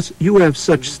 Because you have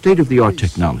such state-of-the-art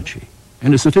technology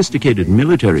and a sophisticated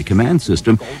military command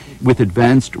system with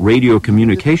advanced radio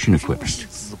communication equipment.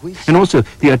 And also,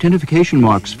 the identification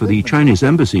marks for the Chinese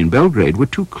embassy in Belgrade were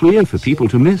too clear for people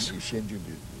to miss.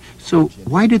 So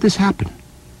why did this happen?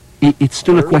 It's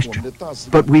still a question.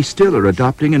 But we still are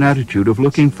adopting an attitude of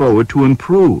looking forward to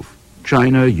improve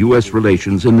China-U.S.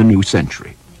 relations in the new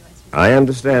century. I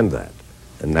understand that,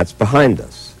 and that's behind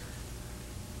us.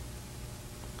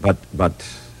 But,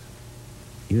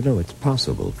 you know, it's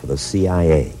possible for the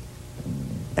CIA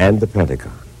and the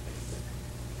Pentagon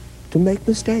to make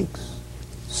mistakes.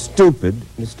 Stupid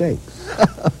mistakes.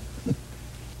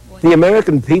 The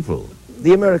American people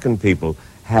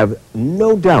have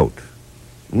no doubt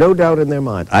in their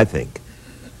mind, I think,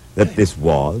 that this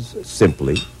was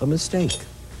simply a mistake.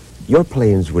 Your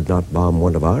planes would not bomb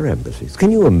one of our embassies.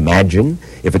 Can you imagine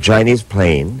if a Chinese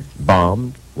plane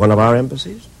bombed one of our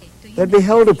embassies? There'd be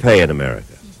hell to pay in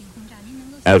America,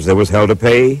 as there was hell to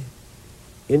pay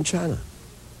in China.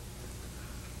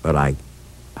 But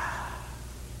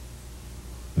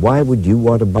why would you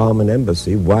want to bomb an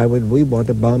embassy? Why would we want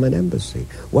to bomb an embassy?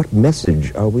 What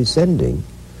message are we sending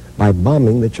by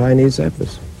bombing the Chinese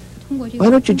embassy? Why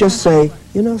don't you just say,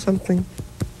 you know something?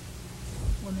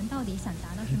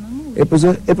 It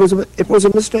was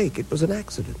a mistake. It was an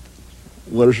accident.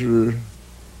 我是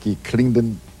给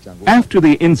Clinton 讲过。 After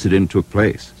the incident took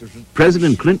place,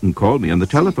 President Clinton called me on the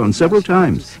telephone several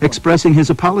times, expressing his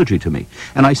apology to me.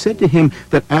 And I said to him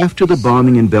that after the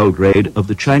bombing in Belgrade of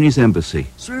the Chinese embassy,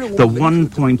 the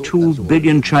 1.2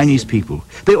 billion Chinese people,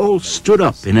 they all stood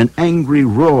up in an angry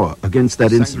roar against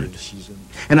that incident.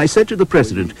 And I said to the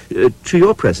president, to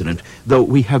your president, though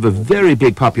we have a very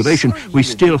big population, we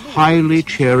still highly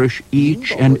cherish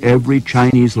each and every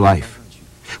Chinese life,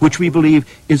 which we believe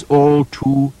is all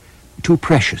too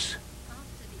precious.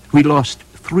 We lost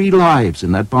 3 lives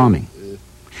in that bombing.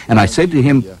 And I said to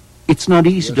him, it's not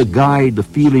easy to guide the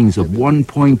feelings of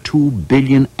 1.2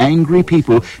 billion angry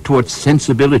people towards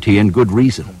sensibility and good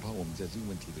reason.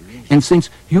 And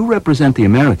since you represent the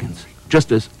Americans,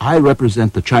 just as I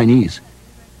represent the Chinese,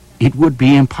 it would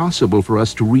be impossible for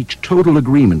us to reach total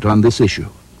agreement on this issue.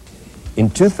 In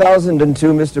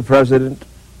 2002, Mr. President,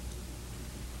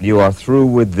 you are through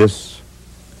with this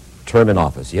term in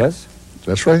office, yes?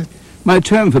 That's right. My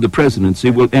term for the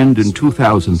presidency will end in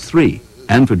 2003,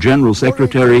 and for General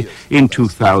Secretary in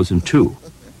 2002.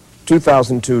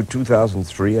 2002,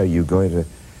 2003, do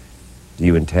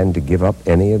you intend to give up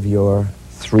any of your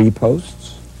 3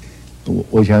 posts?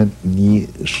 我想你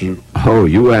是 Oh,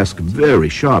 you ask very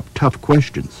sharp, tough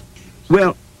questions.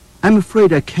 Well, I'm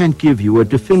afraid I can't give you a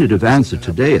definitive answer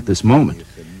today at this moment,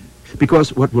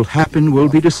 because what will happen will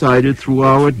be decided through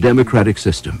our democratic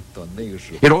system.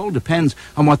 It all depends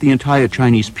on what the entire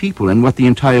Chinese people and what the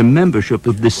entire membership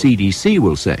of the CDC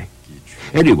will say.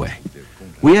 Anyway,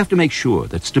 we have to make sure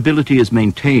that stability is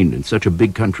maintained in such a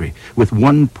big country with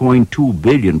 1.2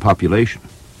 billion population.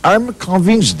 I'm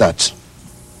convinced that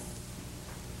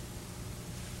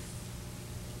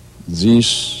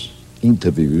this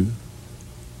interview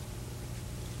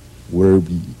will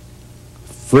be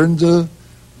further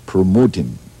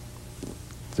promoting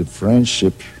the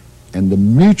friendship and the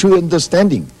mutual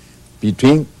understanding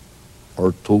between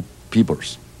our two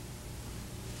peoples.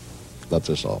 That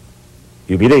is all.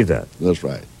 You believe that? That's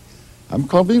right. I'm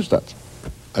convinced that.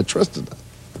 I trusted that.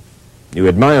 You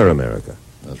admire America?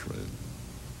 That's right.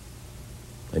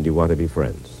 And you want to be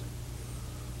friends?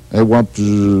 I want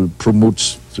to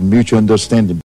promote the mutual understanding.